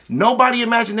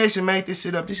imagination made this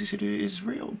shit up. This shit is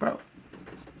real, bro.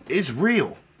 It's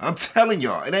real. I'm telling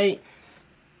y'all, it ain't,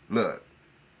 look,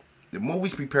 the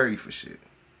movies prepare you for shit.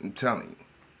 I'm telling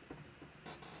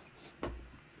you.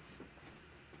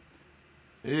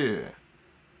 Yeah.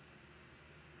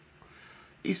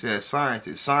 He said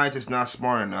scientists not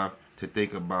smart enough to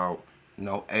think about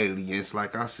no aliens,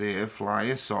 like I said,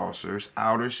 flying saucers,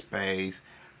 outer space,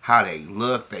 how they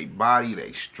look, they body,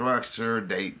 they structure,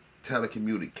 they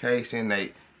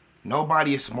telecommunication,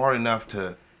 nobody is smart enough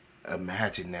to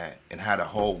imagine that and how the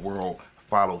whole world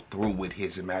follow through with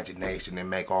his imagination and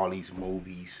make all these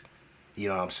movies, you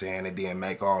know what I'm saying, and then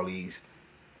make all these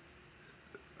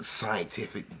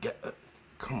scientific,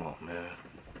 come on, man.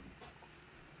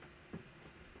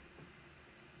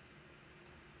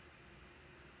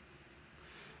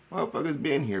 Motherfuckers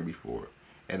been here before.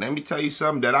 And let me tell you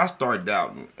something that I start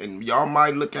doubting. And y'all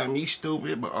might look at me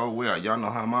stupid, but oh well, y'all know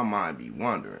how my mind be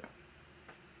wondering.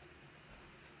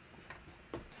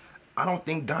 I don't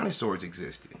think dinosaurs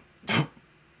existed.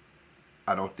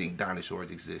 I don't think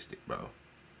dinosaurs existed, bro.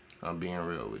 I'm being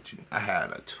real with you. I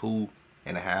had a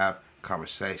 2.5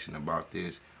 conversation about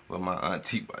this with my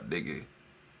auntie, my nigga.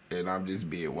 And I'm just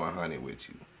being 100 with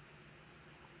you.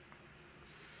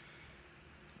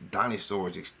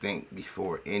 Dinosaurs extinct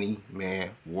before any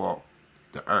man walked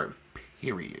the earth.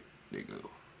 Period, nigga.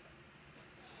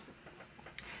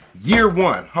 Year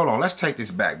one. Hold on, let's take this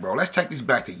back, bro. Let's take this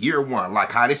back to year one.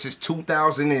 Like how this is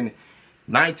 2019.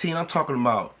 I'm talking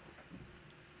about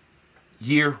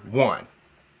year one.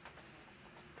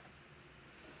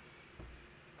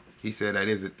 He said that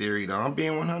is a theory, though. I'm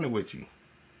being 100 with you.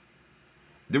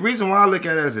 The reason why I look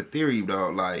at it as a theory, though,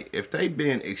 like, if they've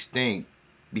been extinct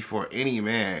before any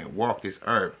man walked this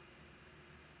earth,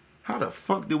 how the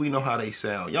fuck do we know how they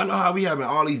sound? Y'all know how we having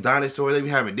all these dinosaurs, they be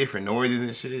having different noises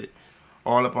and shit,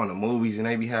 all up on the movies, and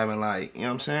they be having, like, you know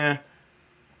what I'm saying?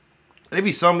 There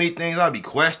be so many things I be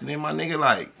questioning, my nigga,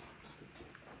 like,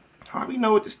 how we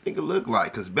know what this nigga look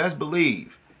like? Because best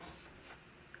believe,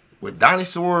 with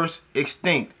dinosaurs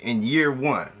extinct in year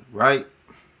one, right?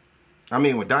 I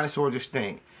mean, with dinosaurs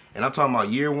extinct, and I'm talking about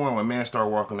year one when man started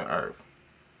walking the earth.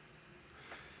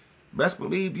 Best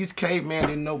believe these cavemen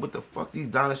didn't know what the fuck these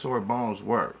dinosaur bones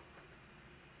were.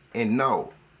 And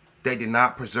no, they did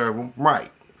not preserve them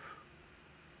right.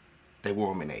 They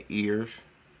wore them in their ears.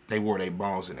 They wore their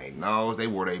bones in their nose. They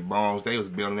wore their bones. They was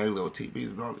building their little teepees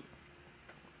and all that.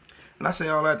 And I say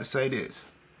all that to say this.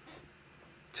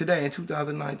 Today in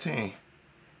 2019,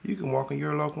 you can walk in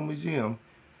your local museum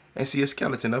and see a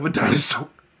skeleton of a dinosaur.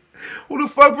 Who the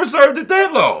fuck preserved it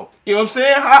that long? You know what I'm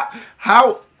saying?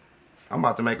 How? I'm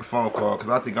about to make a phone call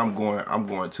because I think I'm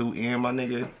going too in, my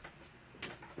nigga.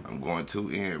 I'm going too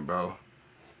in, bro.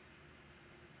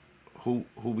 Who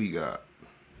we got?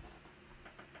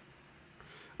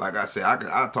 Like I said,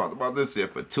 I talked about this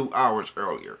shit for 2 hours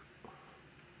earlier.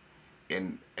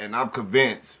 And I'm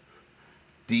convinced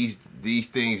these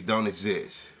things don't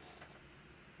exist.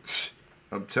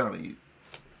 I'm telling you.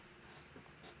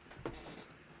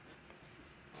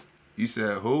 You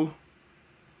said who?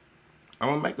 I'm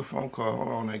gonna make a phone call. Hold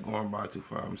on, they going by too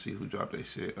far. I'm see who dropped their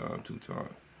shit 2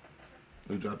 times.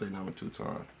 Who dropped their number 2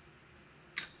 times?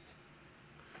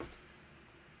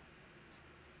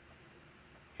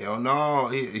 Hell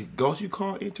no. Ghost you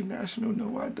call international?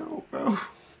 No, I don't, bro.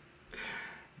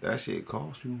 That shit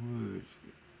costs too much.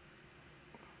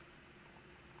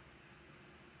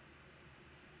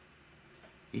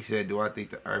 He said, "Do I think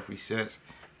the Earth resets?"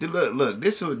 Look.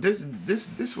 This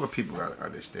is what people gotta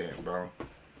understand, bro.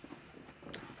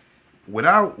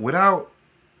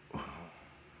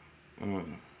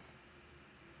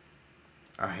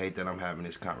 I hate that I'm having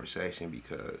this conversation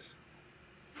because,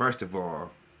 first of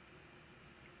all,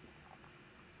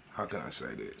 how can I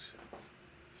say this?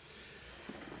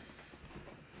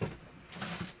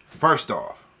 First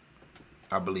off,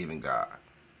 I believe in God.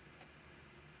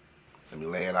 Let me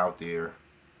lay it out there,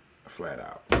 flat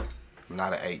out. I'm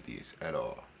not an atheist at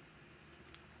all.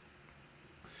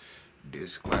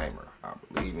 Disclaimer, I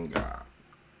believe in God.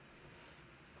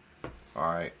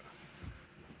 Alright?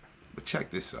 But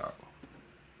check this out.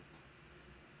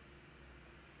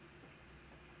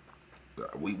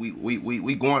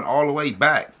 We going all the way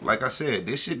back. Like I said,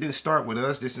 this shit didn't start with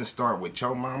us. This didn't start with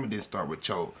your mama. Didn't start with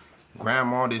your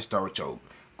grandma. Didn't start with your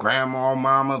grandma,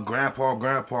 mama,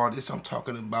 grandpa. This I'm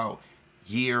talking about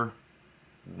year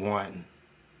 1.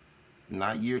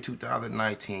 Not year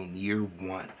 2019. Year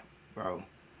 1, bro.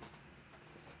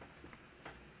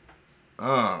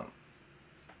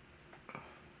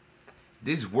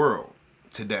 This world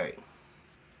today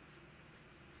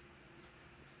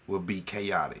will be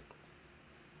chaotic.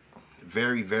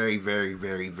 Very, very, very,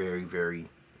 very, very, very,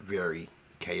 very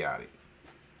chaotic.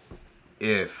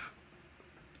 If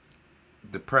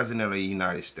the President of the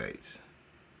United States,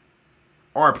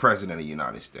 our President of the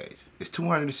United States, it's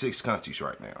 206 countries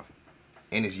right now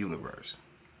in this universe.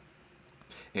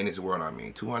 In this world, I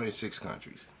mean, 206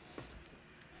 countries.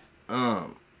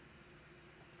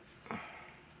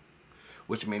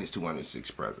 Which means it's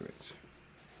 206 presidents.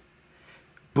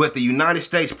 But the United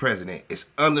States president is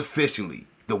unofficially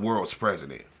the world's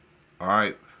president. All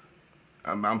right?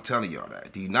 I'm telling y'all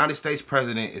that. The United States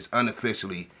president is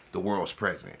unofficially the world's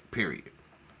president, period.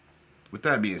 With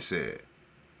that being said,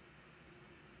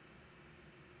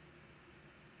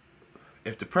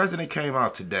 if the president came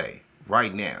out today,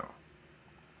 right now,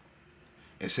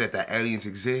 and said that aliens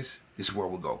exist, this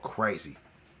world would go crazy.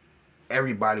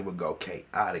 Everybody would go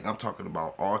chaotic. I'm talking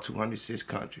about all 206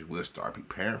 countries. We'll start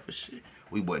preparing for shit.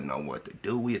 We wouldn't know what to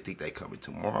do. We'd think they coming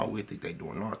tomorrow. We'd think they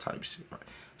doing all type of shit. Right?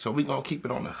 So we gonna keep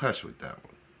it on the hush with that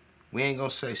one. We ain't gonna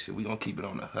say shit. We gonna keep it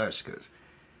on the hush, cause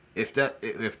if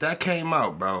that came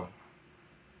out, bro,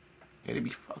 it'd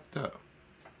be fucked up.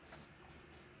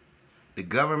 The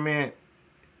government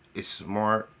is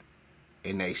smart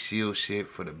and they shield shit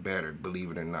for the better,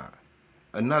 believe it or not.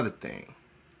 Another thing,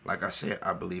 like I said,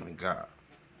 I believe in God.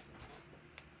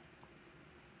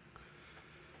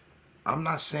 I'm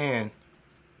not saying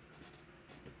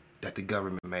that the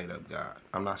government made up God.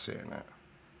 I'm not saying that.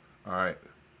 Alright?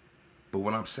 But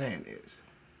what I'm saying is,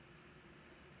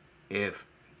 if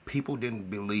people didn't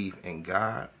believe in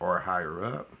God or higher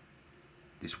up,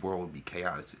 this world would be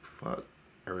chaotic as fuck.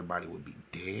 Everybody would be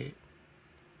dead.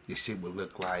 This shit would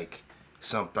look like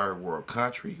some third world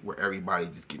country where everybody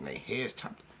just getting their heads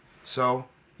chopped. So,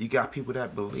 you got people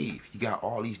that believe. You got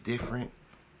all these different,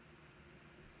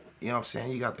 you know what I'm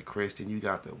saying? You got the Christian, you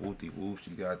got the Wooty-Woops,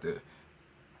 you got the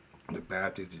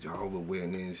Baptists, the Jehovah's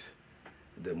Witness,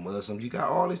 the Muslims. You got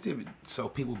all this different. So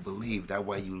people believe that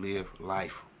way you live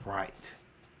life right.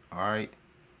 Alright?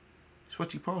 It's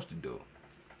what you're supposed to do.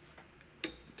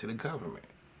 To the government.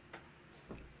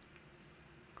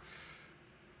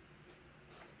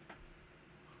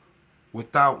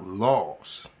 Without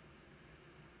laws,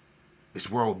 this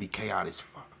world would be chaotic as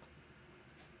fuck.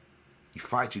 You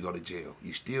fight, you go to jail.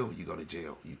 You steal, you go to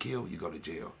jail. You kill, you go to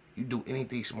jail. You do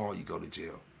anything small, you go to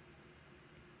jail.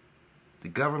 The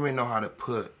government know how to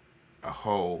put a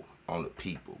hold on the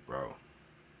people, bro.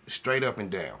 Straight up and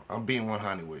down. I'm being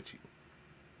 100 with you.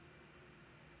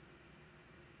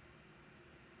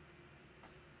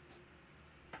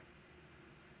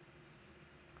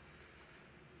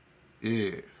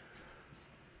 Yeah.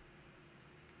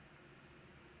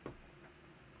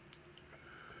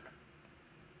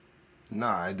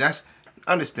 Nah, that's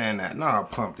understand that. Nah,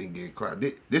 pumped and get clout.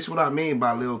 This what I mean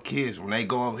by little kids when they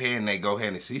go over here and they go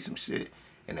ahead and see some shit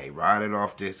and they ride it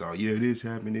off this. Oh yeah, this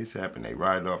happened, this happened. They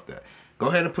ride it off that. Go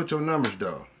ahead and put your numbers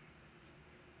though.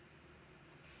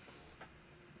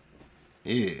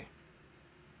 Yeah.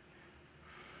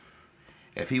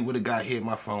 If he would have got hit,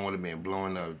 my phone would have been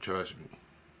blowing up. Trust me.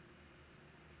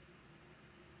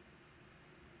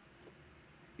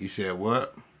 You said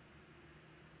what?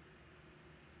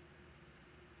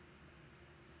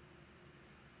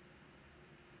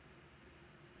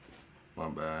 My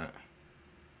bad.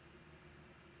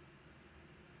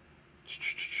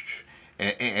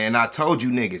 And I told you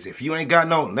niggas, if you ain't got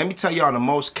no, let me tell y'all the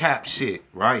most cap shit,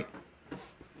 right?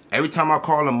 Every time I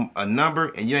call them a number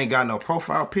and you ain't got no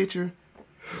profile picture,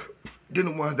 they're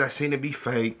the ones that seem to be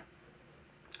fake.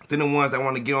 They're the ones that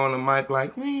want to get on the mic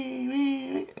like,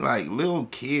 like little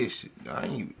kids shit.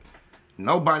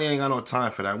 Nobody ain't got no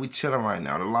time for that. We chilling right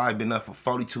now. The live been up for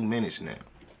 42 minutes now. You know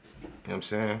what I'm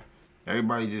saying?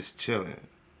 Everybody just chilling.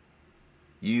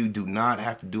 You do not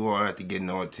have to do all that to get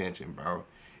no attention, bro.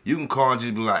 You can call and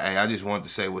just be like, hey, I just wanted to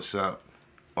say what's up.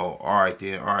 Oh, all right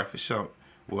then. All right, for sure.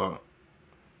 Well,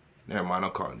 never mind.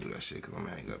 Don't call and do that shit because I'm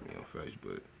going to hang up in your face.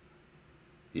 But,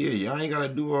 yeah, y'all ain't got to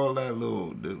do all that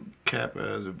little the cap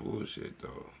ass and bullshit,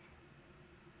 though.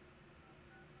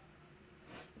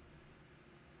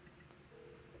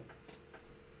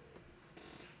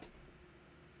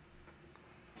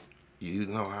 You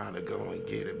know how to go and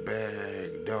get a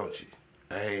bag, don't you?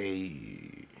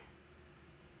 Hey.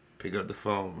 Pick up the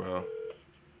phone, bro.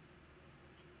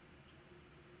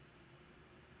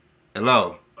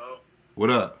 Hello. Hello? What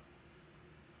up?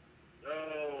 Yo,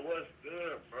 what's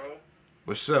good, bro?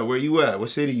 What's up? Where you at?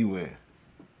 What city you in?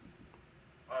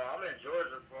 I'm in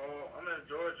Georgia, bro. I'm in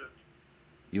Georgia.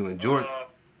 You in Georgia?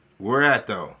 Where at,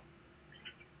 though?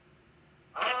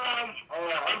 I'm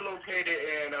located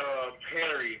in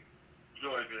Perry,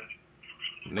 Georgia.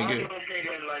 Nigga. I'm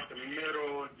located in like the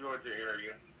middle Georgia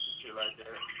area, shit like that.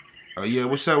 Oh yeah,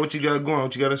 what's up? What you got going?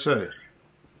 What you gotta say? Living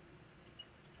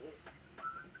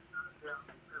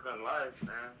life,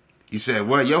 man. You said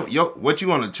what? Yo, what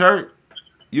you on the church?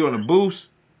 You on the boost?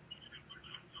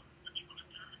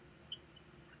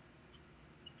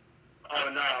 Oh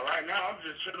no, right now I'm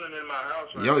just chilling in my house.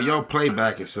 Right Yo,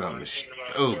 playback or something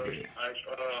stupid.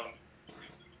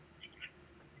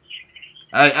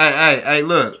 Hey,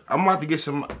 look, I'm about to get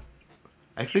some.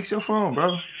 Hey, fix your phone,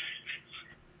 bro.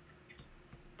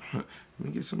 Let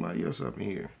me get somebody else up in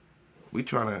here. We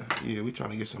trying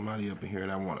to get somebody up in here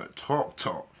that want to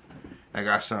talk. I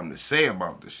got something to say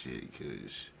about this shit,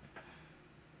 cause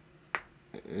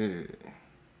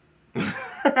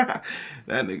that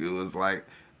nigga was like,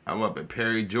 I'm up in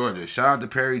Perry, Georgia. Shout out to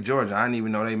Perry, Georgia. I didn't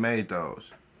even know they made those.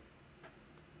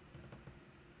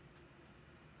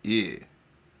 Yeah,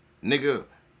 nigga,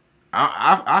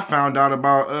 I found out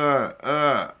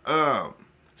about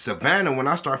Savannah when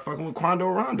I started fucking with Quando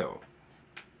Rondo.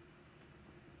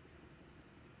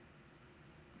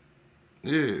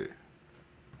 Yeah.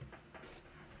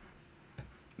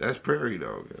 That's Prairie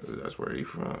though. That's where he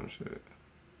from. Shit.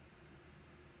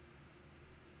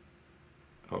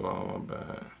 Hold on, my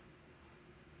bad.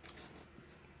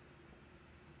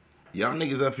 Y'all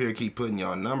niggas up here keep putting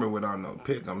y'all number without no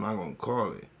pick. I'm not gonna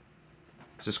call it.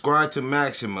 Subscribe to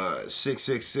Maxima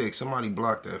 666. Somebody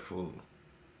block that fool.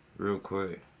 Real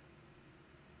quick.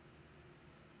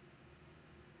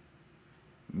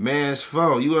 Man's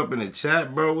Foe, you up in the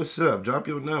chat, bro? What's up? Drop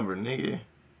your number, nigga.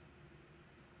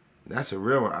 That's a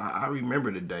real one. I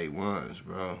remember the day ones,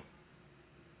 bro.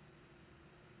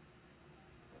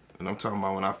 And I'm talking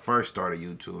about when I first started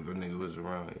YouTube, the nigga was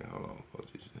around here. Hold on, what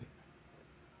you say?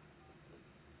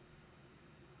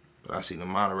 But I see the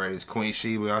moderators, Queen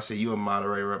Sheba. I see you a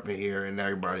moderator up in here, and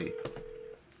everybody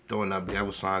throwing up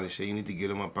devil signs and shit. You need to get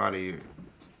them up out of here.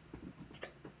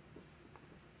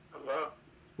 Hello?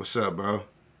 What's up, bro?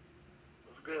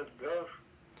 What's good, bro?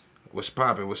 What's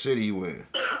poppin'? What city you in?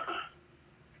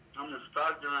 I'm in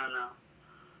Stockton right now.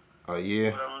 Oh,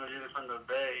 yeah? But I want to get it from the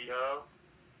Bay, yo.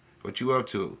 What you up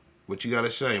to? What you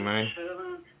gotta say, man?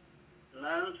 Chilling. Nah,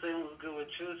 I'm saying what's good with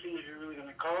you. See if you're really going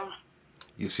to call.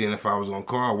 You seeing if I was gonna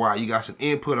call? Why? You got some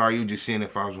input, or are you just seeing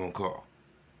if I was gonna call?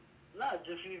 Nah,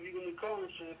 just see if you gonna call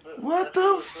and shit. But What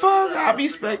the fuck? I be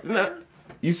expecting that.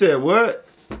 You said what?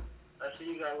 I see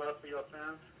you got love for your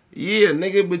fans. Yeah,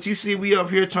 nigga, but you see, we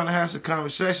up here trying to have some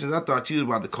conversations. I thought you was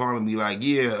about to call and be like,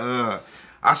 yeah,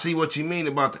 I see what you mean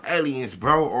about the aliens,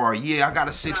 bro. Or, yeah, I got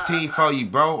a 16 for you,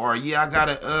 bro. Or, yeah, I got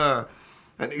a,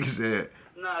 that nigga said,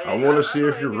 I want to see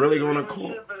if you're really going to call.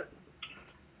 Shit, but,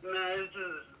 man, it's just,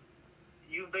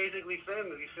 you basically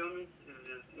famous, you feel me?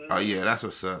 Oh, yeah, that's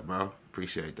what's up, bro.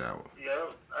 Appreciate that one.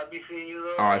 Yo, I be seeing you,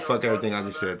 though. All right, fuck everything I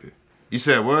just said there. You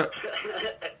said what?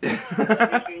 I be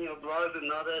seeing your blogs and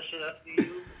all that shit. I see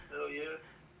you. Hell yeah.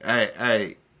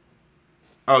 Hey.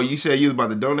 Oh, you said you was about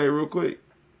to donate real quick?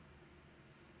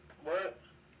 What?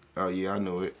 Oh, yeah, I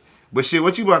know it. But shit,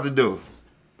 what you about to do?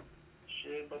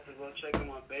 Shit, about to go check on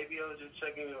my baby. I was just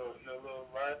checking your little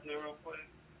live there real quick.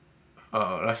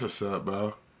 Oh, that's what's up,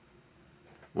 bro.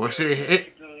 Well, shit,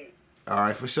 hit. All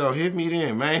right, for sure. Hit me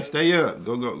then, man. Stay up.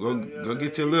 Go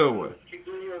get your little one. Keep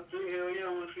doing your thing. Hell yeah, I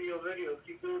want to see your videos.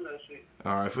 Keep doing that shit.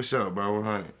 All right, for sure, bro.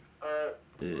 100.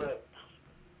 Yeah.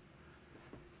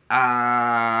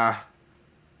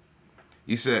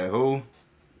 You said who?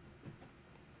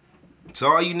 So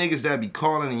all you niggas that be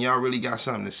calling and y'all really got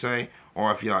something to say,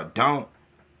 or if y'all don't,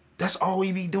 that's all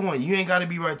we be doing. You ain't gotta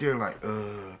be right there like,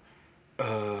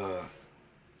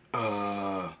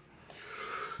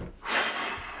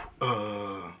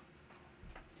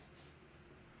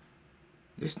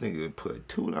 This nigga put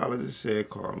 $2 and said,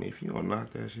 call me if you don't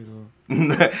knock that shit off.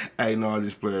 Hey, no, I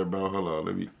just playing, bro. Hold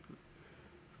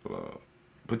on.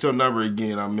 Put your number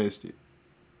again. I missed it.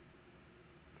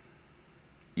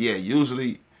 Yeah,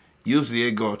 usually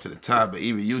it go up to the top, but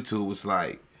even YouTube was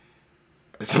like,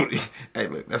 hey,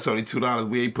 look, that's only $2.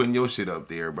 We ain't putting your shit up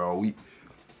there, bro.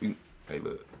 Hey,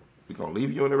 look, we gonna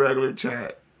leave you in the regular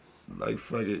chat. Like,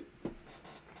 fuck it.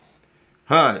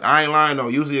 Huh, I ain't lying though.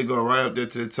 Usually it go right up there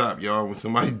to the top, y'all. When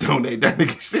somebody donate, that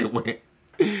nigga shit went.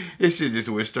 This shit just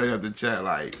went straight up the chat.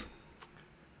 Like,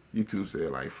 YouTube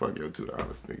said, like, fuck your $2,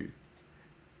 nigga.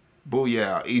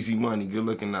 Booyah, easy money. Good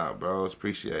looking out, bros.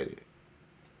 Appreciate it.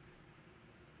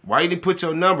 Why you didn't put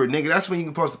your number, nigga? That's when you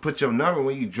supposed to put your number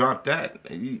when you drop that.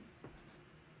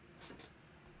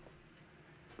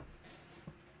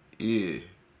 Yeah.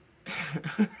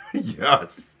 Y'all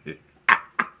shit.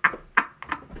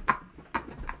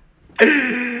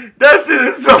 That shit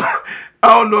is so, I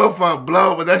don't know if I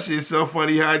blow, but that shit is so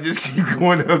funny how I just keep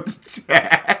going up the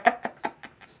chat.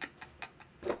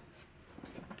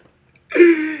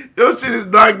 Your shit is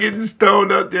not getting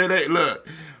stoned up there. Look,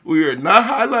 we are not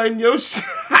highlighting your shit.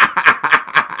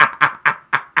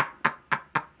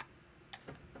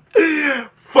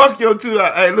 Fuck your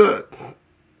 $2. Hey, look.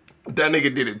 That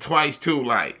nigga did it twice, too.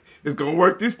 Like, it's gonna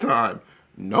work this time.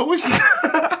 No, it's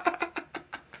not.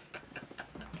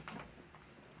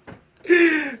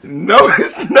 No,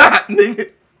 it's not, nigga.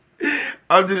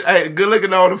 I'm just, hey, good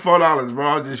looking at all the $4, bro.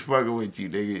 I'm just fucking with you,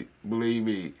 nigga. Believe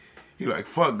me. He like,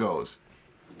 fuck goes.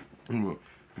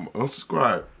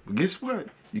 Unsubscribe. But guess what?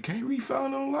 You can't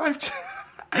refund on the live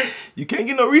chat. You can't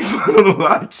get no refund on the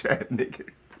live chat, nigga.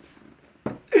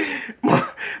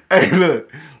 Hey,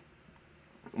 look.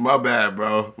 My bad,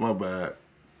 bro. My bad.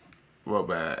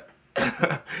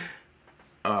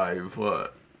 Alright,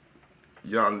 fuck.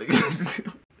 Y'all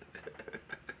niggas.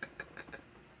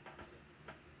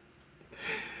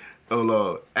 Hold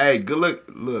on. Hey, good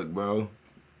look, bro.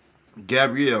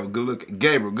 Gabriel, good look.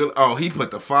 Gabriel, good. Oh, he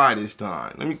put the 5 this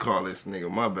time. Let me call this nigga.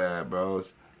 My bad,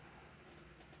 bros.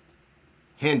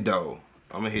 Hendo,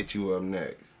 I'm gonna hit you up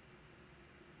next.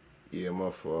 Yeah,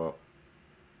 my fault.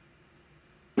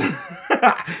 This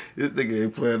nigga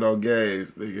ain't playing no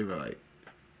games. Nigga like.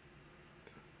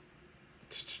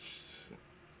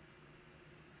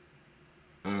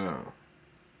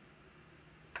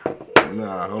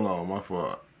 Nah, hold on, my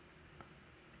fault.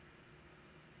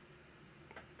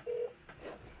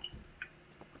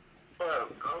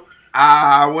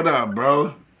 What up,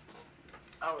 bro?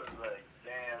 I was like,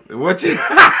 damn. What you?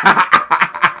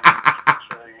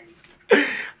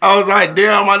 I was like,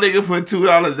 damn, my nigga put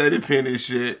 $2, they didn't pin this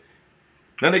shit.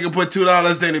 That nigga put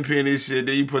 $2, they didn't pin this shit.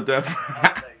 Then you put that.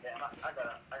 I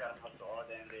gotta hustle all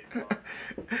damn day, bro.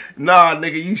 Nah,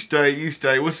 nigga, you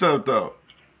straight. What's up, though?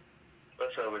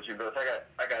 What's up with you, bro?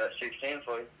 I got a 16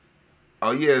 for you.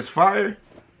 Oh, yeah, it's fire?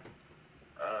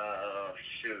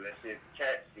 Shoot, let's see if the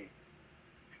chat see.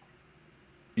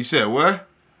 You said what?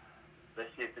 Let's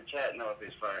see if the chat know if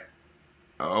it's fire.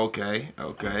 Okay.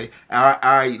 All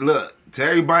right, look. To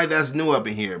everybody that's new up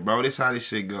in here, bro, this how this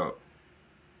shit go.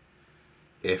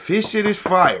 If his shit is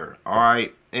fire, all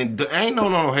right, and ain't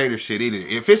no hater shit either.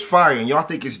 If it's fire and y'all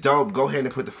think it's dope, go ahead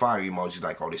and put the fire emoji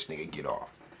like, oh, this nigga get off.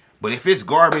 But if it's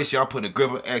garbage, y'all put a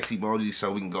grip of X emoji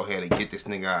so we can go ahead and get this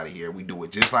nigga out of here. We do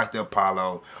it just like the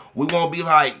Apollo. We won't be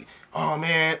like, oh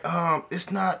man, it's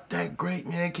not that great,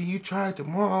 man. Can you try it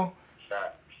tomorrow?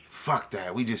 Fuck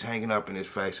that. We just hanging up in his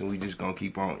face and we just gonna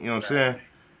keep on. You know what I'm saying?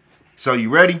 So you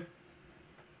ready?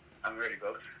 I'm ready,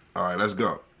 Ghost. All right, let's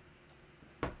go.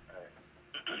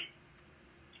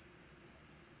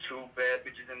 Two bad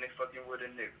bitches and they fucking with a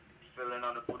nigga. Feeling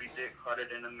on the booty dick harder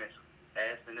than a missile.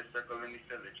 Ass in a circle and me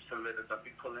feel it. Just a little, don't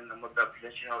be pulling them up,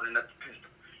 cause she holding up the pistol.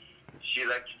 She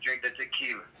like to drink the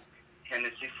tequila.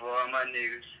 Hennessy for all my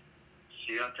niggas.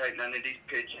 She don't take none of these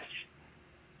pictures.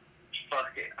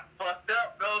 Fuck it. I fucked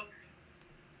up, bro.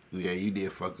 Yeah, you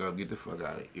did fuck up. Get the fuck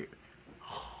out of here.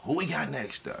 Who we got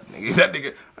next up, nigga? That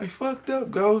nigga, I fucked up,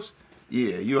 Ghost.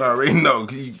 Yeah, you already know.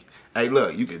 Hey,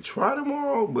 look, you can try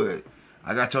tomorrow, but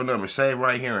I got your number saved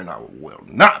right here, and I will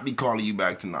not be calling you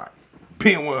back tonight.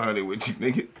 Being 100 with you,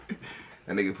 nigga.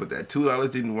 That nigga put that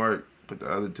 $2 didn't work. Put the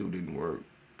other 2 didn't work.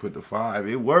 Put the 5,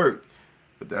 it worked.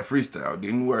 But that freestyle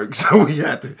didn't work, so we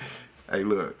had to. Hey,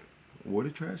 look, where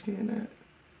the trash can at?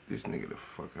 This nigga the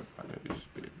fuck up out of this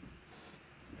bit.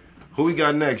 Who we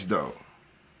got next, though?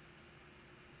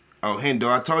 Oh, Hendo,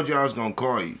 I told you I was gonna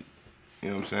call you. You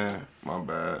know what I'm saying? My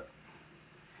bad.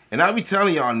 And I be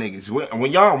telling y'all niggas,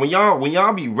 when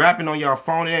y'all be rapping on y'all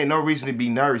phone, there ain't no reason to be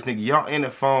nervous, nigga. Y'all in the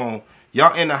phone,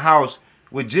 y'all in the house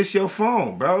with just your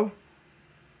phone, bro.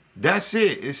 That's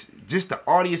it. It's just the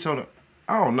audience on the.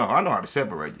 I don't know. I know how to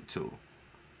separate the two.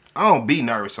 I don't be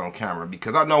nervous on camera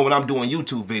because I know when I'm doing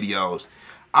YouTube videos,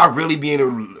 I really be in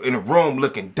a room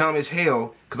looking dumb as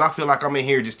hell because I feel like I'm in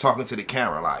here just talking to the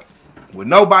camera, like. With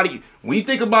nobody, when you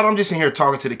think about it, I'm just in here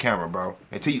talking to the camera, bro.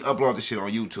 Until you upload the shit on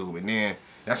YouTube, and then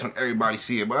that's when everybody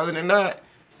see it. But other than that,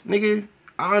 nigga,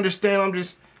 I understand. I'm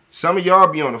just, some of y'all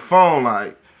be on the phone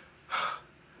like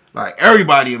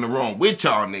everybody in the room with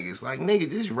y'all niggas. Like,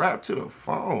 nigga, just rap to the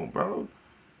phone, bro.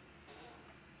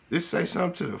 Just say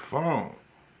something to the phone.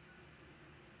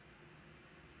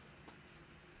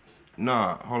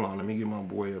 Nah, hold on. Let me get my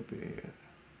boy up in here.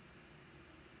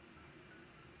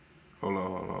 Hold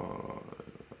on.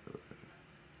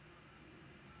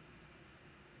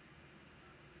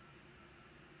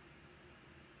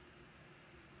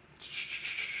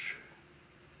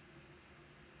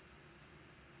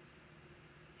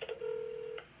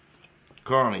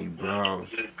 Calling you, bro.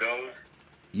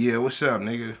 Yeah, what's up,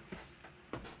 nigga? Yo,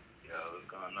 what's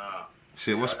going on?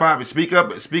 Shit, what's poppin'? Speak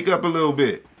up a little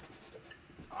bit.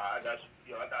 I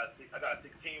got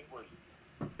 16 for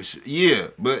you. Yeah,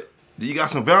 but you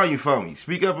got some value for me.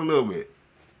 Speak up a little bit.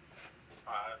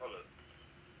 Alright, hold up.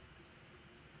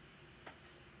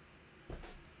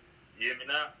 You hear me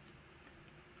now?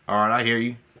 Alright, I hear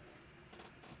you.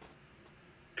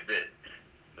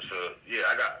 So yeah,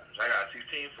 I got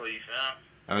 16 for you,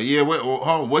 fam. Yeah, hold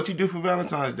on. What you do for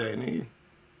Valentine's Day, nigga?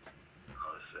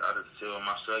 I just chill with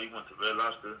myself. You went to Red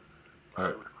Lobster.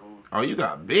 It was cool. Oh, you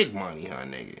got big money, huh,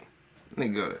 nigga?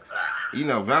 Nigga, you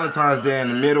know, Valentine's Day in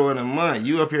the middle of the month.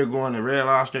 You up here going to Red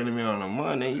Lobster in the middle of the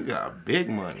month, nigga, you got big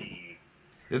money.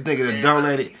 This nigga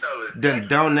done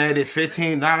donated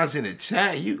 $15 in the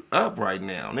chat. You up right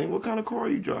now, nigga. What kind of car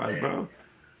you drive, bro?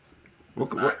 I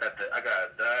got a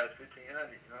Dodge 1500. You know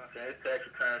what I'm saying? It's tax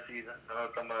return season. You know what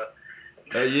I'm talking about?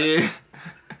 Yeah.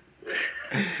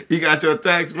 You got your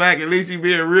tax back. At least you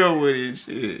being real with it,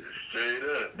 shit. Straight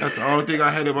up. That's the only thing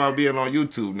I hate about being on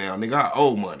YouTube now, nigga. I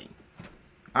owe money.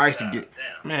 I used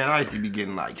to be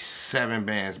getting like 7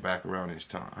 bands back around this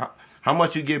time. How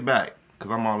much you get back? Cause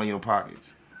I'm all in your pockets.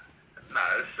 Nah,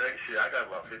 that's sex shit. I got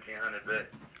about 1500 back.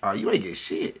 Oh, you ain't get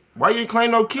shit. Why you ain't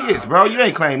claim no kids, bro? You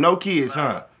ain't claim no kids,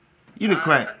 huh? You didn't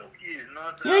claim. No kids,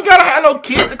 You ain't gotta have no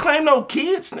kids to claim no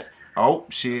kids. Oh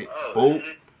shit. Oh,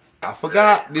 I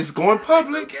forgot. This is going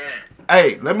public.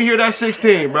 Hey, let me hear that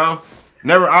 16, bro.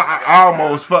 Never. I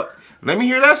almost fuck. Let me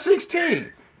hear that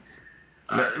 16.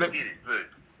 Let's get it. Look.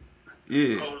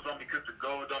 Yeah. Gold on me, cause the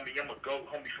gold on me, I'm a gold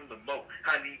homie from the mo.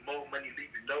 I need more money, leave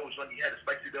your nose when you had to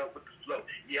spice it up with the flow.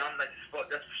 Yeah, I'm nice as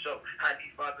fuck, that's for sure. I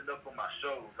need 5 enough for my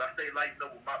shows. I stay light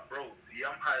up with my bros.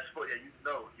 Yeah, I'm high as fuck, yeah, you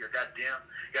know. Yeah, goddamn.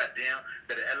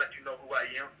 Better act like you know who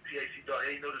I am. TAC dog,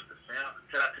 yeah, you know this the sound.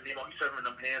 Tell out to Nemo, he serving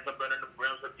them hands, I'm burning the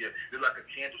rims up, yeah. They're like a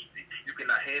candlestick. You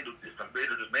cannot handle this, I'm ready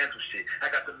to dismantle shit.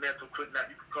 I got the mental quick now,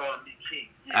 you can call me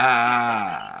king.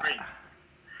 Yeah,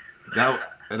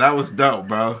 that was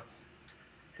dope, bro.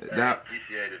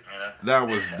 Appreciate it, man. That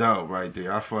was dope right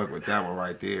there. I fuck with that one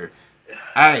right there.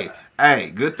 Hey,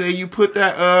 good thing you put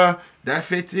that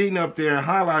 15 up there and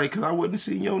highlighted because I wouldn't have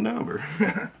seen your number.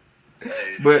 Hey,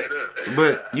 but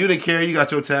straight up. you didn't care. You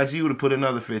got your tax. You would have put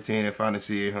another 15 if I didn't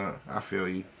see it, huh? I feel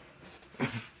you.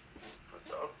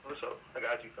 What's up? I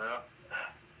got you, fam.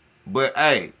 But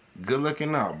hey, good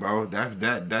looking out, bro.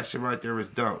 That shit right there is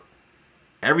dope.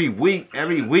 Every week,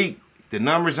 the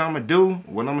numbers I'ma do,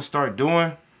 what I'ma start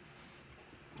doing,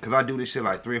 cause I do this shit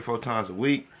like 3 or 4 times a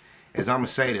week, is I'ma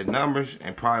say the numbers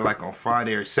and probably like on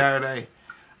Friday or Saturday,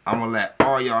 I'ma let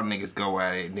all y'all niggas go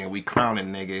at it, and then we crown a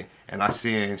nigga, and I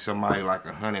send somebody like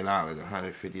 $100,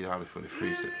 $150 for the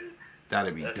freestyle.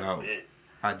 That'd be dope.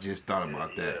 I just thought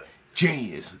about that.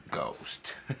 Genius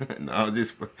Ghost. No,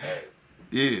 just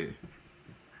yeah.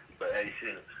 But hey,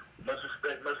 shit. Much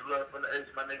respect, much love from the H,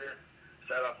 my nigga.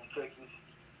 Shout out from Texas.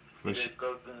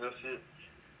 Go through your shit.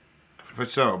 For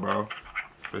sure, bro.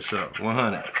 For sure.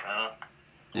 100.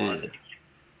 Yeah.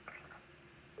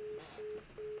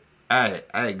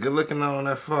 Hey, good looking out on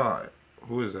that 5.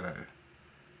 Who is that?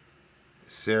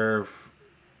 Sarah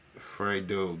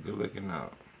Fredo. Good looking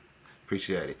out.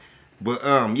 Appreciate it. But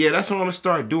yeah, that's what I'm gonna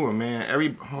start doing,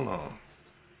 man. Hold on.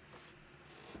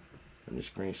 Let me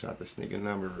screenshot this nigga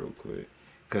number real quick.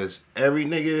 Cause every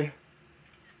nigga,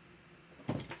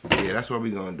 yeah, that's what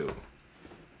we gonna do.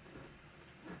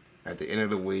 At the end of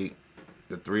the week,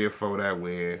 the 3 or 4 that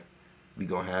win, we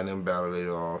gonna have them balloted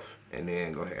off, and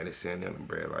then go ahead and send them the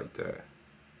bread like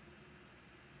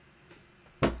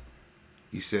that.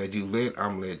 You said you lit,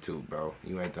 I'm lit too, bro.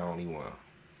 You ain't the only one.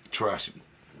 Trust me.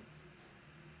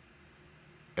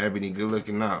 Ebony, good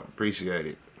looking out. Appreciate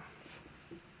it.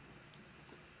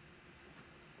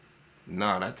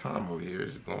 Nah, that time over here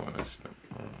is going.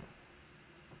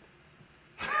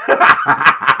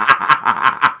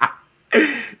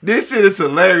 This shit is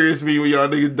hilarious me when y'all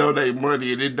niggas donate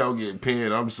money and it don't get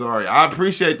pinned. I'm sorry. I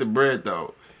appreciate the bread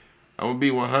though. I'm gonna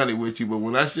be 100 with you, but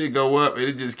when that shit go up and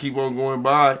it just keep on going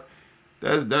by,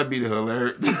 that'd be the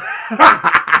hilarious.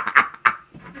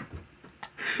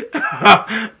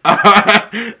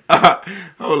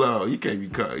 Hold on, you can't be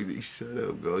calling. Shut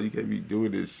up, girl. You can't be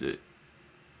doing this shit.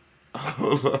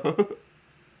 Hold on.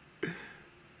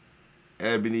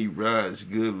 Ebony Rush,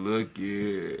 good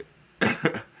looking.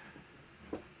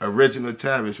 Original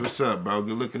Tavish, what's up, bro?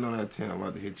 Good looking on that 10. I'm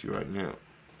about to hit you right now.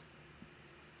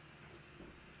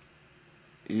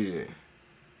 Yeah.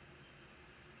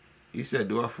 You said,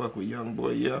 do I fuck with Young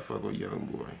Boy? Yeah, I fuck with Young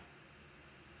Boy.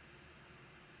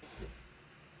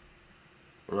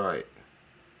 Right.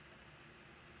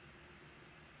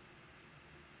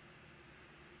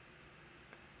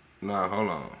 Nah, hold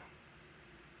on.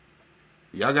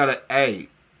 Y'all gotta, hey.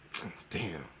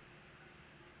 Damn.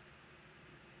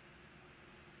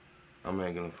 I'm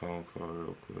making a phone call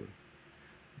real quick.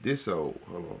 This old,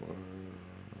 hold on.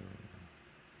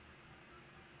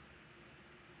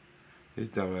 This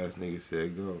dumbass nigga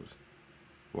said, Ghost,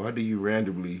 why do you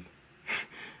randomly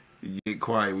get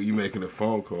quiet when you making a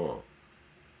phone call?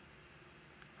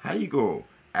 How you gonna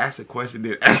ask a question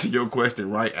then answer your question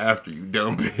right after, you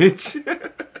dumb bitch?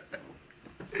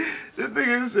 This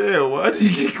nigga said, why do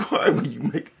you get quiet when you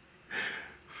make...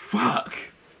 Fuck.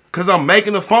 Cause I'm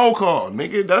making a phone call,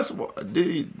 nigga. That's what I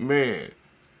did, man.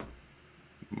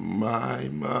 My.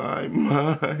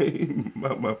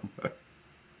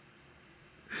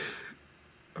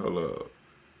 Hold up.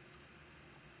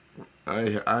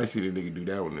 I see the nigga do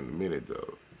that one in a minute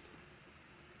though.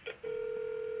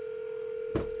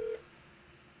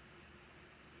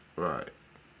 Right.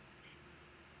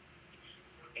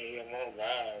 Hey, I'm on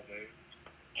live, man.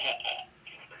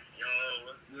 Yo,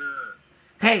 what's good?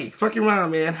 Hey, fucking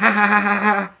around, man. Ha ha ha ha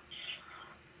ha.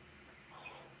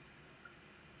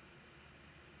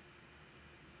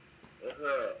 What's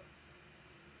up?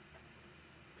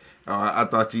 Oh, I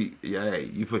thought you, yeah, hey,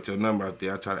 you put your number out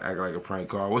there. I try to act like a prank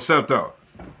call. What's up, though?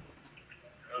 I'm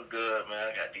good, man.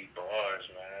 I got these bars,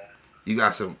 man. You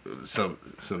got some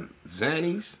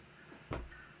Xannies?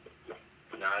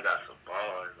 Now I got some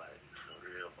bars, like some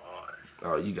real bars.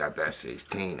 Oh, you got that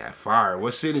 16, that fire.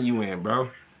 What city you in, bro?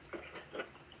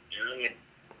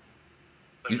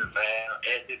 Man,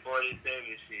 SC 47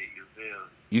 shit, you feel?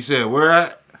 You said where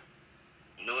at?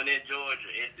 Noonan, Georgia,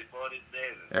 SC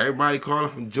 47. Everybody calling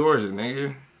from Georgia,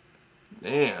 nigga.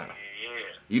 Damn. Yeah.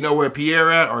 You know where Pierre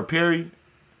at or Perry?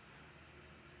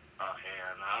 Oh,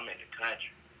 hell no, I'm in the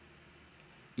country.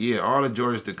 Yeah, all of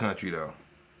Georgia's the country, though.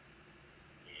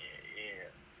 Yeah.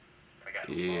 I got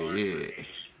Yeah.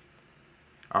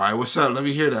 All right, what's up? Let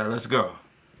me hear that. Let's go.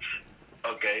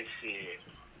 Okay, shit.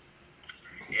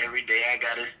 Yeah, Every day I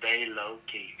gotta stay low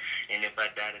key. And if I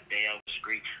die today, I will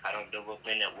scream. I don't dove up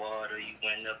in that water, you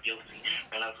went up your feet.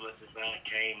 When I was with the sun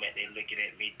came at, they looking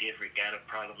at me different. Got a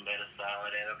problem, better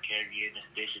solve that. I'm carrying the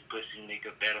station, pussy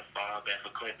nigga, better fall back for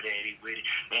Clint Daddy with it.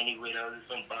 Man, he with all this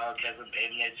some ball cats, I'm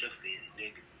aiming at your feet,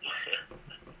 nigga.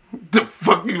 The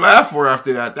fuck you laugh for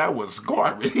after that? That was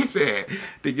garbage. He said,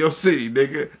 to your city,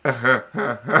 nigga.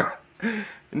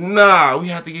 Nah, we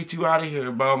have to get you out of here,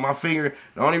 bro. My finger,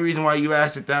 the only reason why you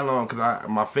lasted that long, because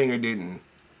my finger didn't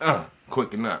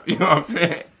quick enough. You know what I'm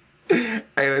saying? Hey,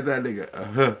 let that nigga.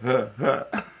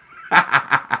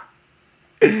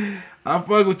 I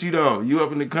fuck with you, though. You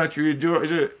up in the country of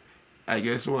Georgia. Hey,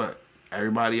 guess what?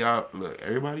 Everybody out, look,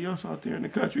 everybody else out there in the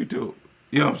country, too.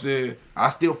 You know what I'm saying? I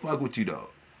still fuck with you, though.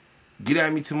 Get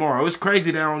at me tomorrow. It's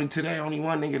crazy that only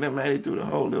one nigga that made it through the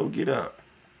whole little get up.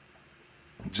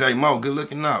 J Mo, good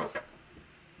looking out.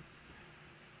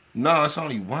 No, it's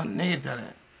only one nigga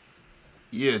that.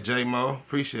 Yeah, J Mo,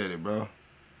 appreciate it, bro.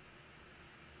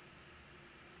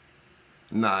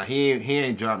 Nah, he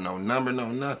ain't dropped no number, no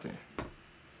nothing.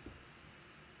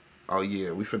 Oh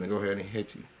yeah, we finna go ahead and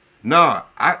hit you. Nah,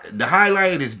 the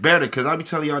highlighted is better because I be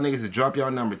telling y'all niggas to drop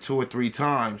y'all number 2 or 3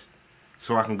 times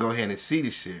so I can go ahead and see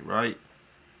the shit, right?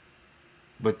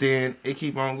 But then it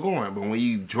keep on going. But when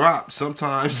you drop,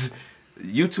 sometimes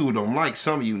YouTube don't like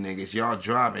some of you niggas. Y'all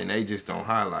drop and they just don't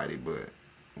highlight it. But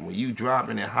when you drop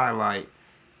and highlight,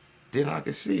 then I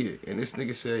can see it. And this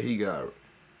nigga said he got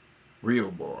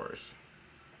real bars.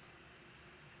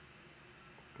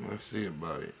 Let's see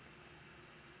about it.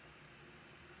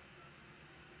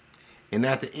 And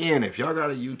at the end, if y'all got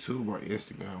a YouTube or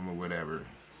Instagram or whatever,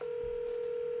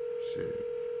 shit,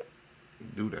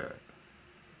 do that.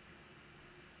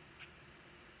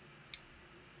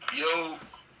 Yo.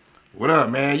 What up,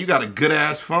 man? You got a good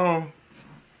ass phone.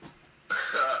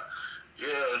 Yeah,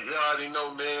 you already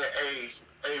know, man.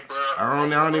 Hey, bro. I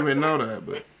don't even know that,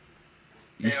 but.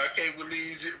 Hey, I can't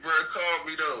believe you, bro, called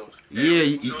me though. Yeah,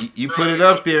 Hey, you put it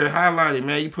up there, highlight it,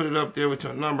 man. You put it up there with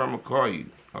your number. I'm gonna call you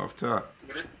off top.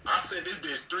 I said this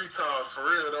bitch 3 times for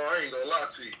real though. I ain't gonna lie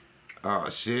to you. Oh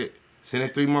shit! Send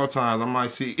it 3 more times. I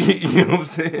might see. You know what I'm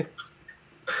saying?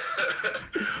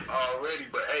 Already,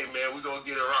 but hey, man, we gonna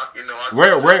get it rocking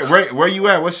though. Where you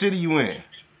at? What city you in?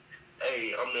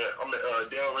 Hey, I'm at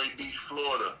Delray Beach,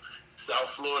 Florida. South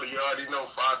Florida, you already know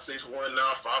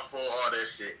 5619554, all that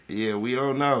shit. Yeah, we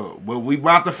all know. But we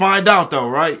about to find out though,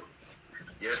 right?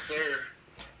 Yes, sir.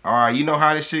 Alright, you know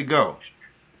how this shit go.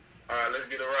 Alright, let's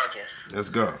get it rocking. Let's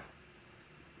go.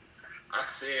 I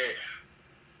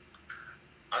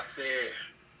said,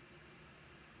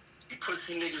 you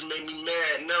pussy niggas made me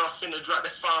mad. Now I'm finna drop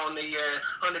that fire on they ass.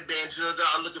 100 band jug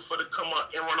out looking for the come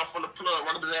up and run off on the plug.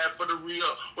 Run up his ass for the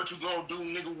re-up. What you gonna do,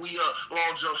 nigga? We up.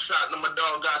 Long jump shot, now my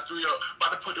dog got 3 up.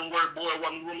 About to put in work, boy,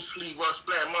 while me room sleeve up.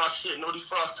 Splat my shit, know these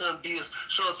frost turn deals.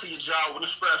 Show it to your jaw with a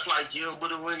scratch like yeah,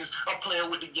 with the ringers. I'm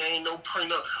playing with the game, no print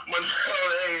up.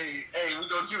 Hey, we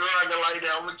gonna keep it rocking like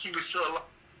that. I'm gonna keep it short.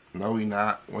 No, we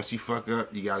not. Once you fuck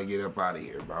up, you gotta get up out of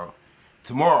here, bro.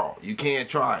 Tomorrow, you can't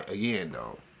try again,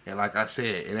 though. And like I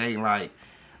said, it ain't like,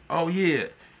 oh yeah,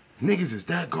 niggas is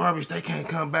that garbage, they can't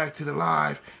come back to the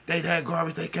live. They that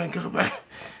garbage, they can't come back.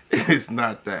 It's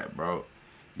not that, bro.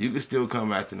 You can still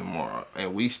come back to tomorrow.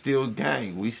 And we still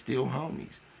gang, we still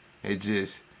homies. It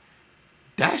just,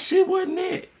 that shit wasn't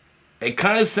it. It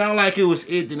kind of sounded like it was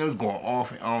it, then it was going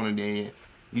off and on, and then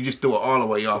you just threw it all the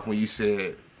way off when you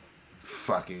said,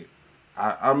 fuck it.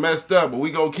 I messed up, but we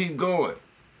gonna keep going.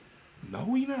 No,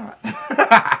 we not.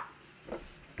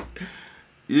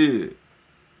 Yeah.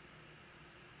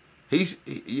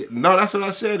 No, that's what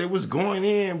I said. It was going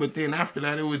in, but then after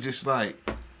that, it was just like,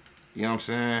 you know what I'm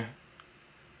saying?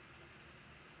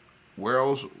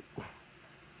 Where's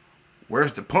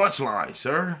the punchline,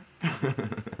 sir?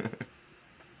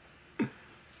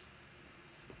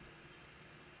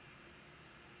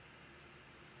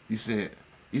 You said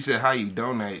how you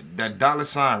donate. That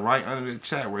 $ right under the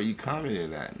chat where you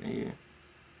commented at, nigga.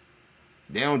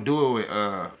 They don't do it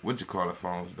with what you call it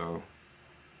phones though.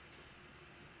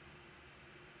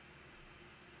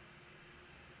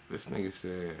 This nigga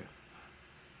said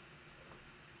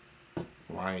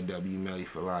YNW Melly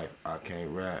for life. I can't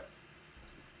rap.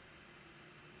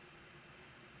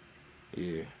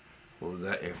 Yeah. What was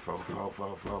that info?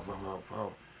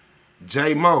 Fo.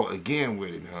 J Mo again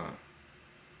with it, huh?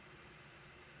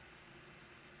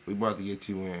 We about to get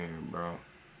you in, bro.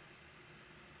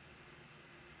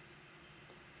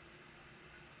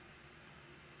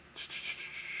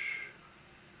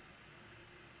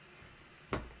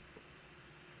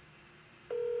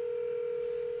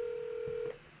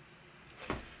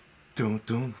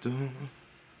 Dun.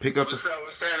 Pick up What's up?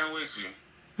 What's happening with you?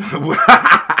 the...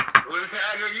 What's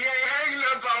happening? You ain't hanging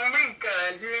up on me,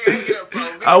 cuz. You ain't hanging up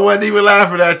on me. I wasn't even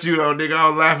laughing at you, though, nigga. I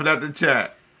was laughing at the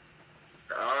chat.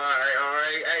 All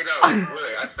right. Hey, no.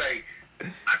 Look, I say...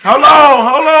 Hold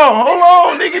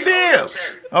on, nigga, damn.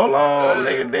 Hold on,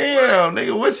 nigga, damn.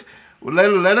 Nigga, what's... Well,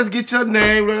 let us get your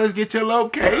name. Let us get your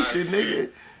location, nigga.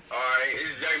 All right,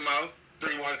 it's J-Mo.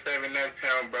 317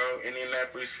 Uptown, bro.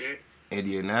 Indianapolis shit.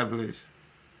 Indianapolis.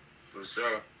 For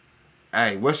sure.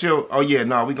 Hey, what's your... Oh, yeah,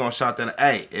 no, we gonna shout that...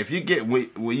 Hey, if you get... When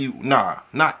you... Nah,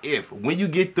 not if. When you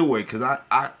get through it, because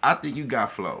I think you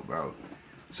got flow, bro.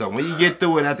 So when you get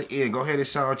through it at the end, go ahead and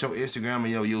shout out your Instagram and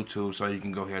your YouTube so you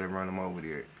can go ahead and run them over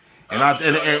there. And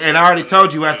I already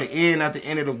told you at the end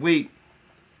of the week,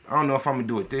 I don't know if I'm going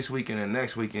to do it this weekend or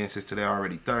next weekend since today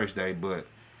already Thursday, but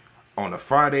on a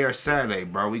Friday or Saturday,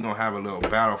 bro, we going to have a little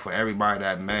battle for everybody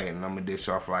that made, and I'm going to dish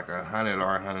off like $100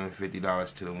 or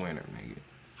 $150 to the winner, nigga.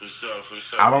 For sure.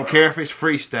 I don't care if it's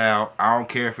freestyle. I don't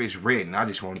care if it's written. I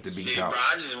just want it to be dope. Bro,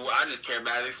 I just care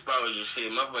about exposure,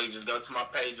 shit. Motherfuckers just go to my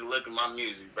page and look at my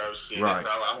music, bro. Shit, right. That's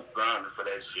all. I'm grinding for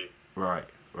that shit. Right.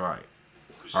 For All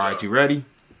sure. right, you ready?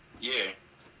 Yeah.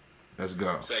 Let's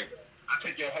go. Say, I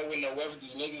take your hoe with no weapon.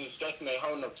 These niggas is stressing, they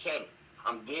holding up cheddar.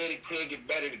 I'm good, it could get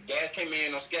better. The gas came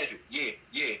in on schedule. Yeah.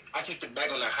 I just the bag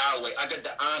on the highway. I got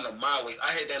the iron on my waist. I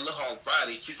had that little on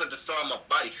Friday. She said the saw on my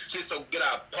body. Shit so good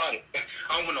I party.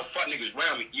 I don't want no fuck niggas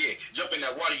around me. Yeah. Jump in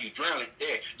that water, you drowning.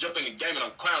 Yeah. Jump in the game and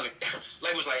I'm clowning.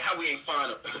 Labels like, how we ain't find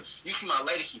her? You see my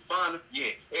lady, she find her? Yeah.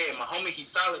 My homie, he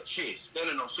solid. Shit.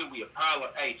 Standing on shit, we a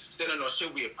problem. Ayy. Standing on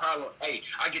shit, we a problem. Ayy.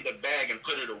 I get the bag and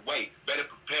put it away. Better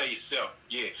prepare yourself.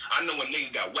 Yeah. I know when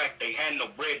nigga got whacked, they had no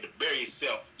bread to bury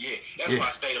yourself. Yeah. That's why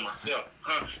I stay to myself.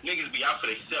 Niggas be out for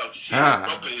themselves. Shit,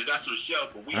 broken is that's for the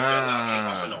shelf, but we still not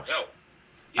offer no help.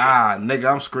 Yeah.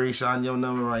 Nigga, I'm screenshotting your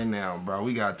number right now, bro.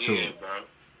 We got two. Yeah, bro.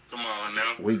 Come on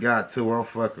now. We got two. I'm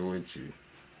fucking with you.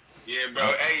 Yeah,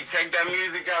 bro. Hey, check that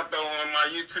music out though on my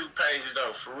YouTube page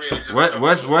though, for real. Just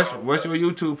What's your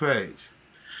YouTube page?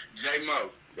 J-Mo.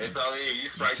 That's all it is.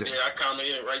 It's right there. I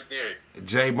commented it right there.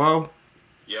 J-Mo?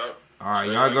 Yup. All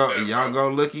right, y'all go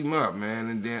look him up, man,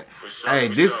 and then hey,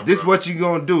 this what you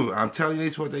gonna do? I'm telling you,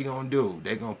 this what they gonna do.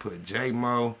 They gonna put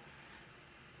J-Mo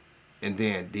and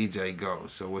then DJ Go.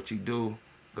 So what you do?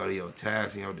 Go to your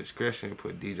tags in your description,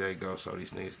 put DJ Go, so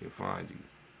these niggas can find you.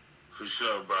 For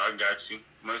sure, bro. I got you.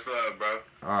 Much love, bro.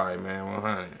 All right, man.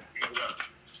 100.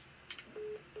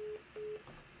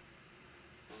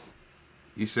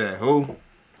 You said who?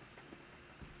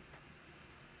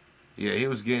 Yeah, he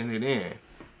was getting it in.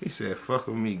 He said, fuck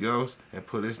with me, Ghost, and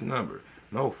put his number.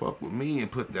 No, fuck with me and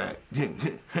put that.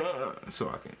 So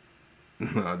I can.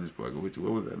 No, I'm just fucking with you.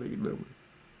 What was that nigga number?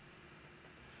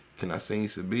 Can I sing you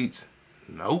some beats?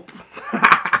 Nope.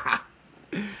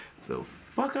 The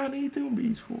fuck I need them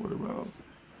beats for, bro?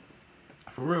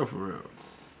 For real.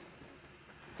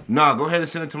 Nah, go ahead and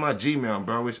send it to my Gmail,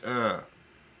 bro. It's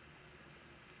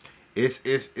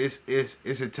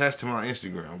attached to my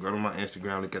Instagram. Go to my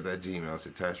Instagram, look at that Gmail. It's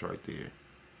attached right there.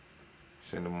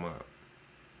 Send them up.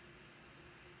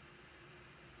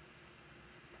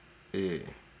 Yeah.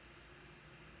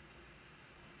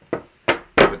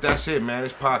 But that's it, man.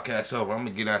 This podcast over. I'm gonna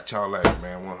get at y'all later,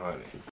 man. 100.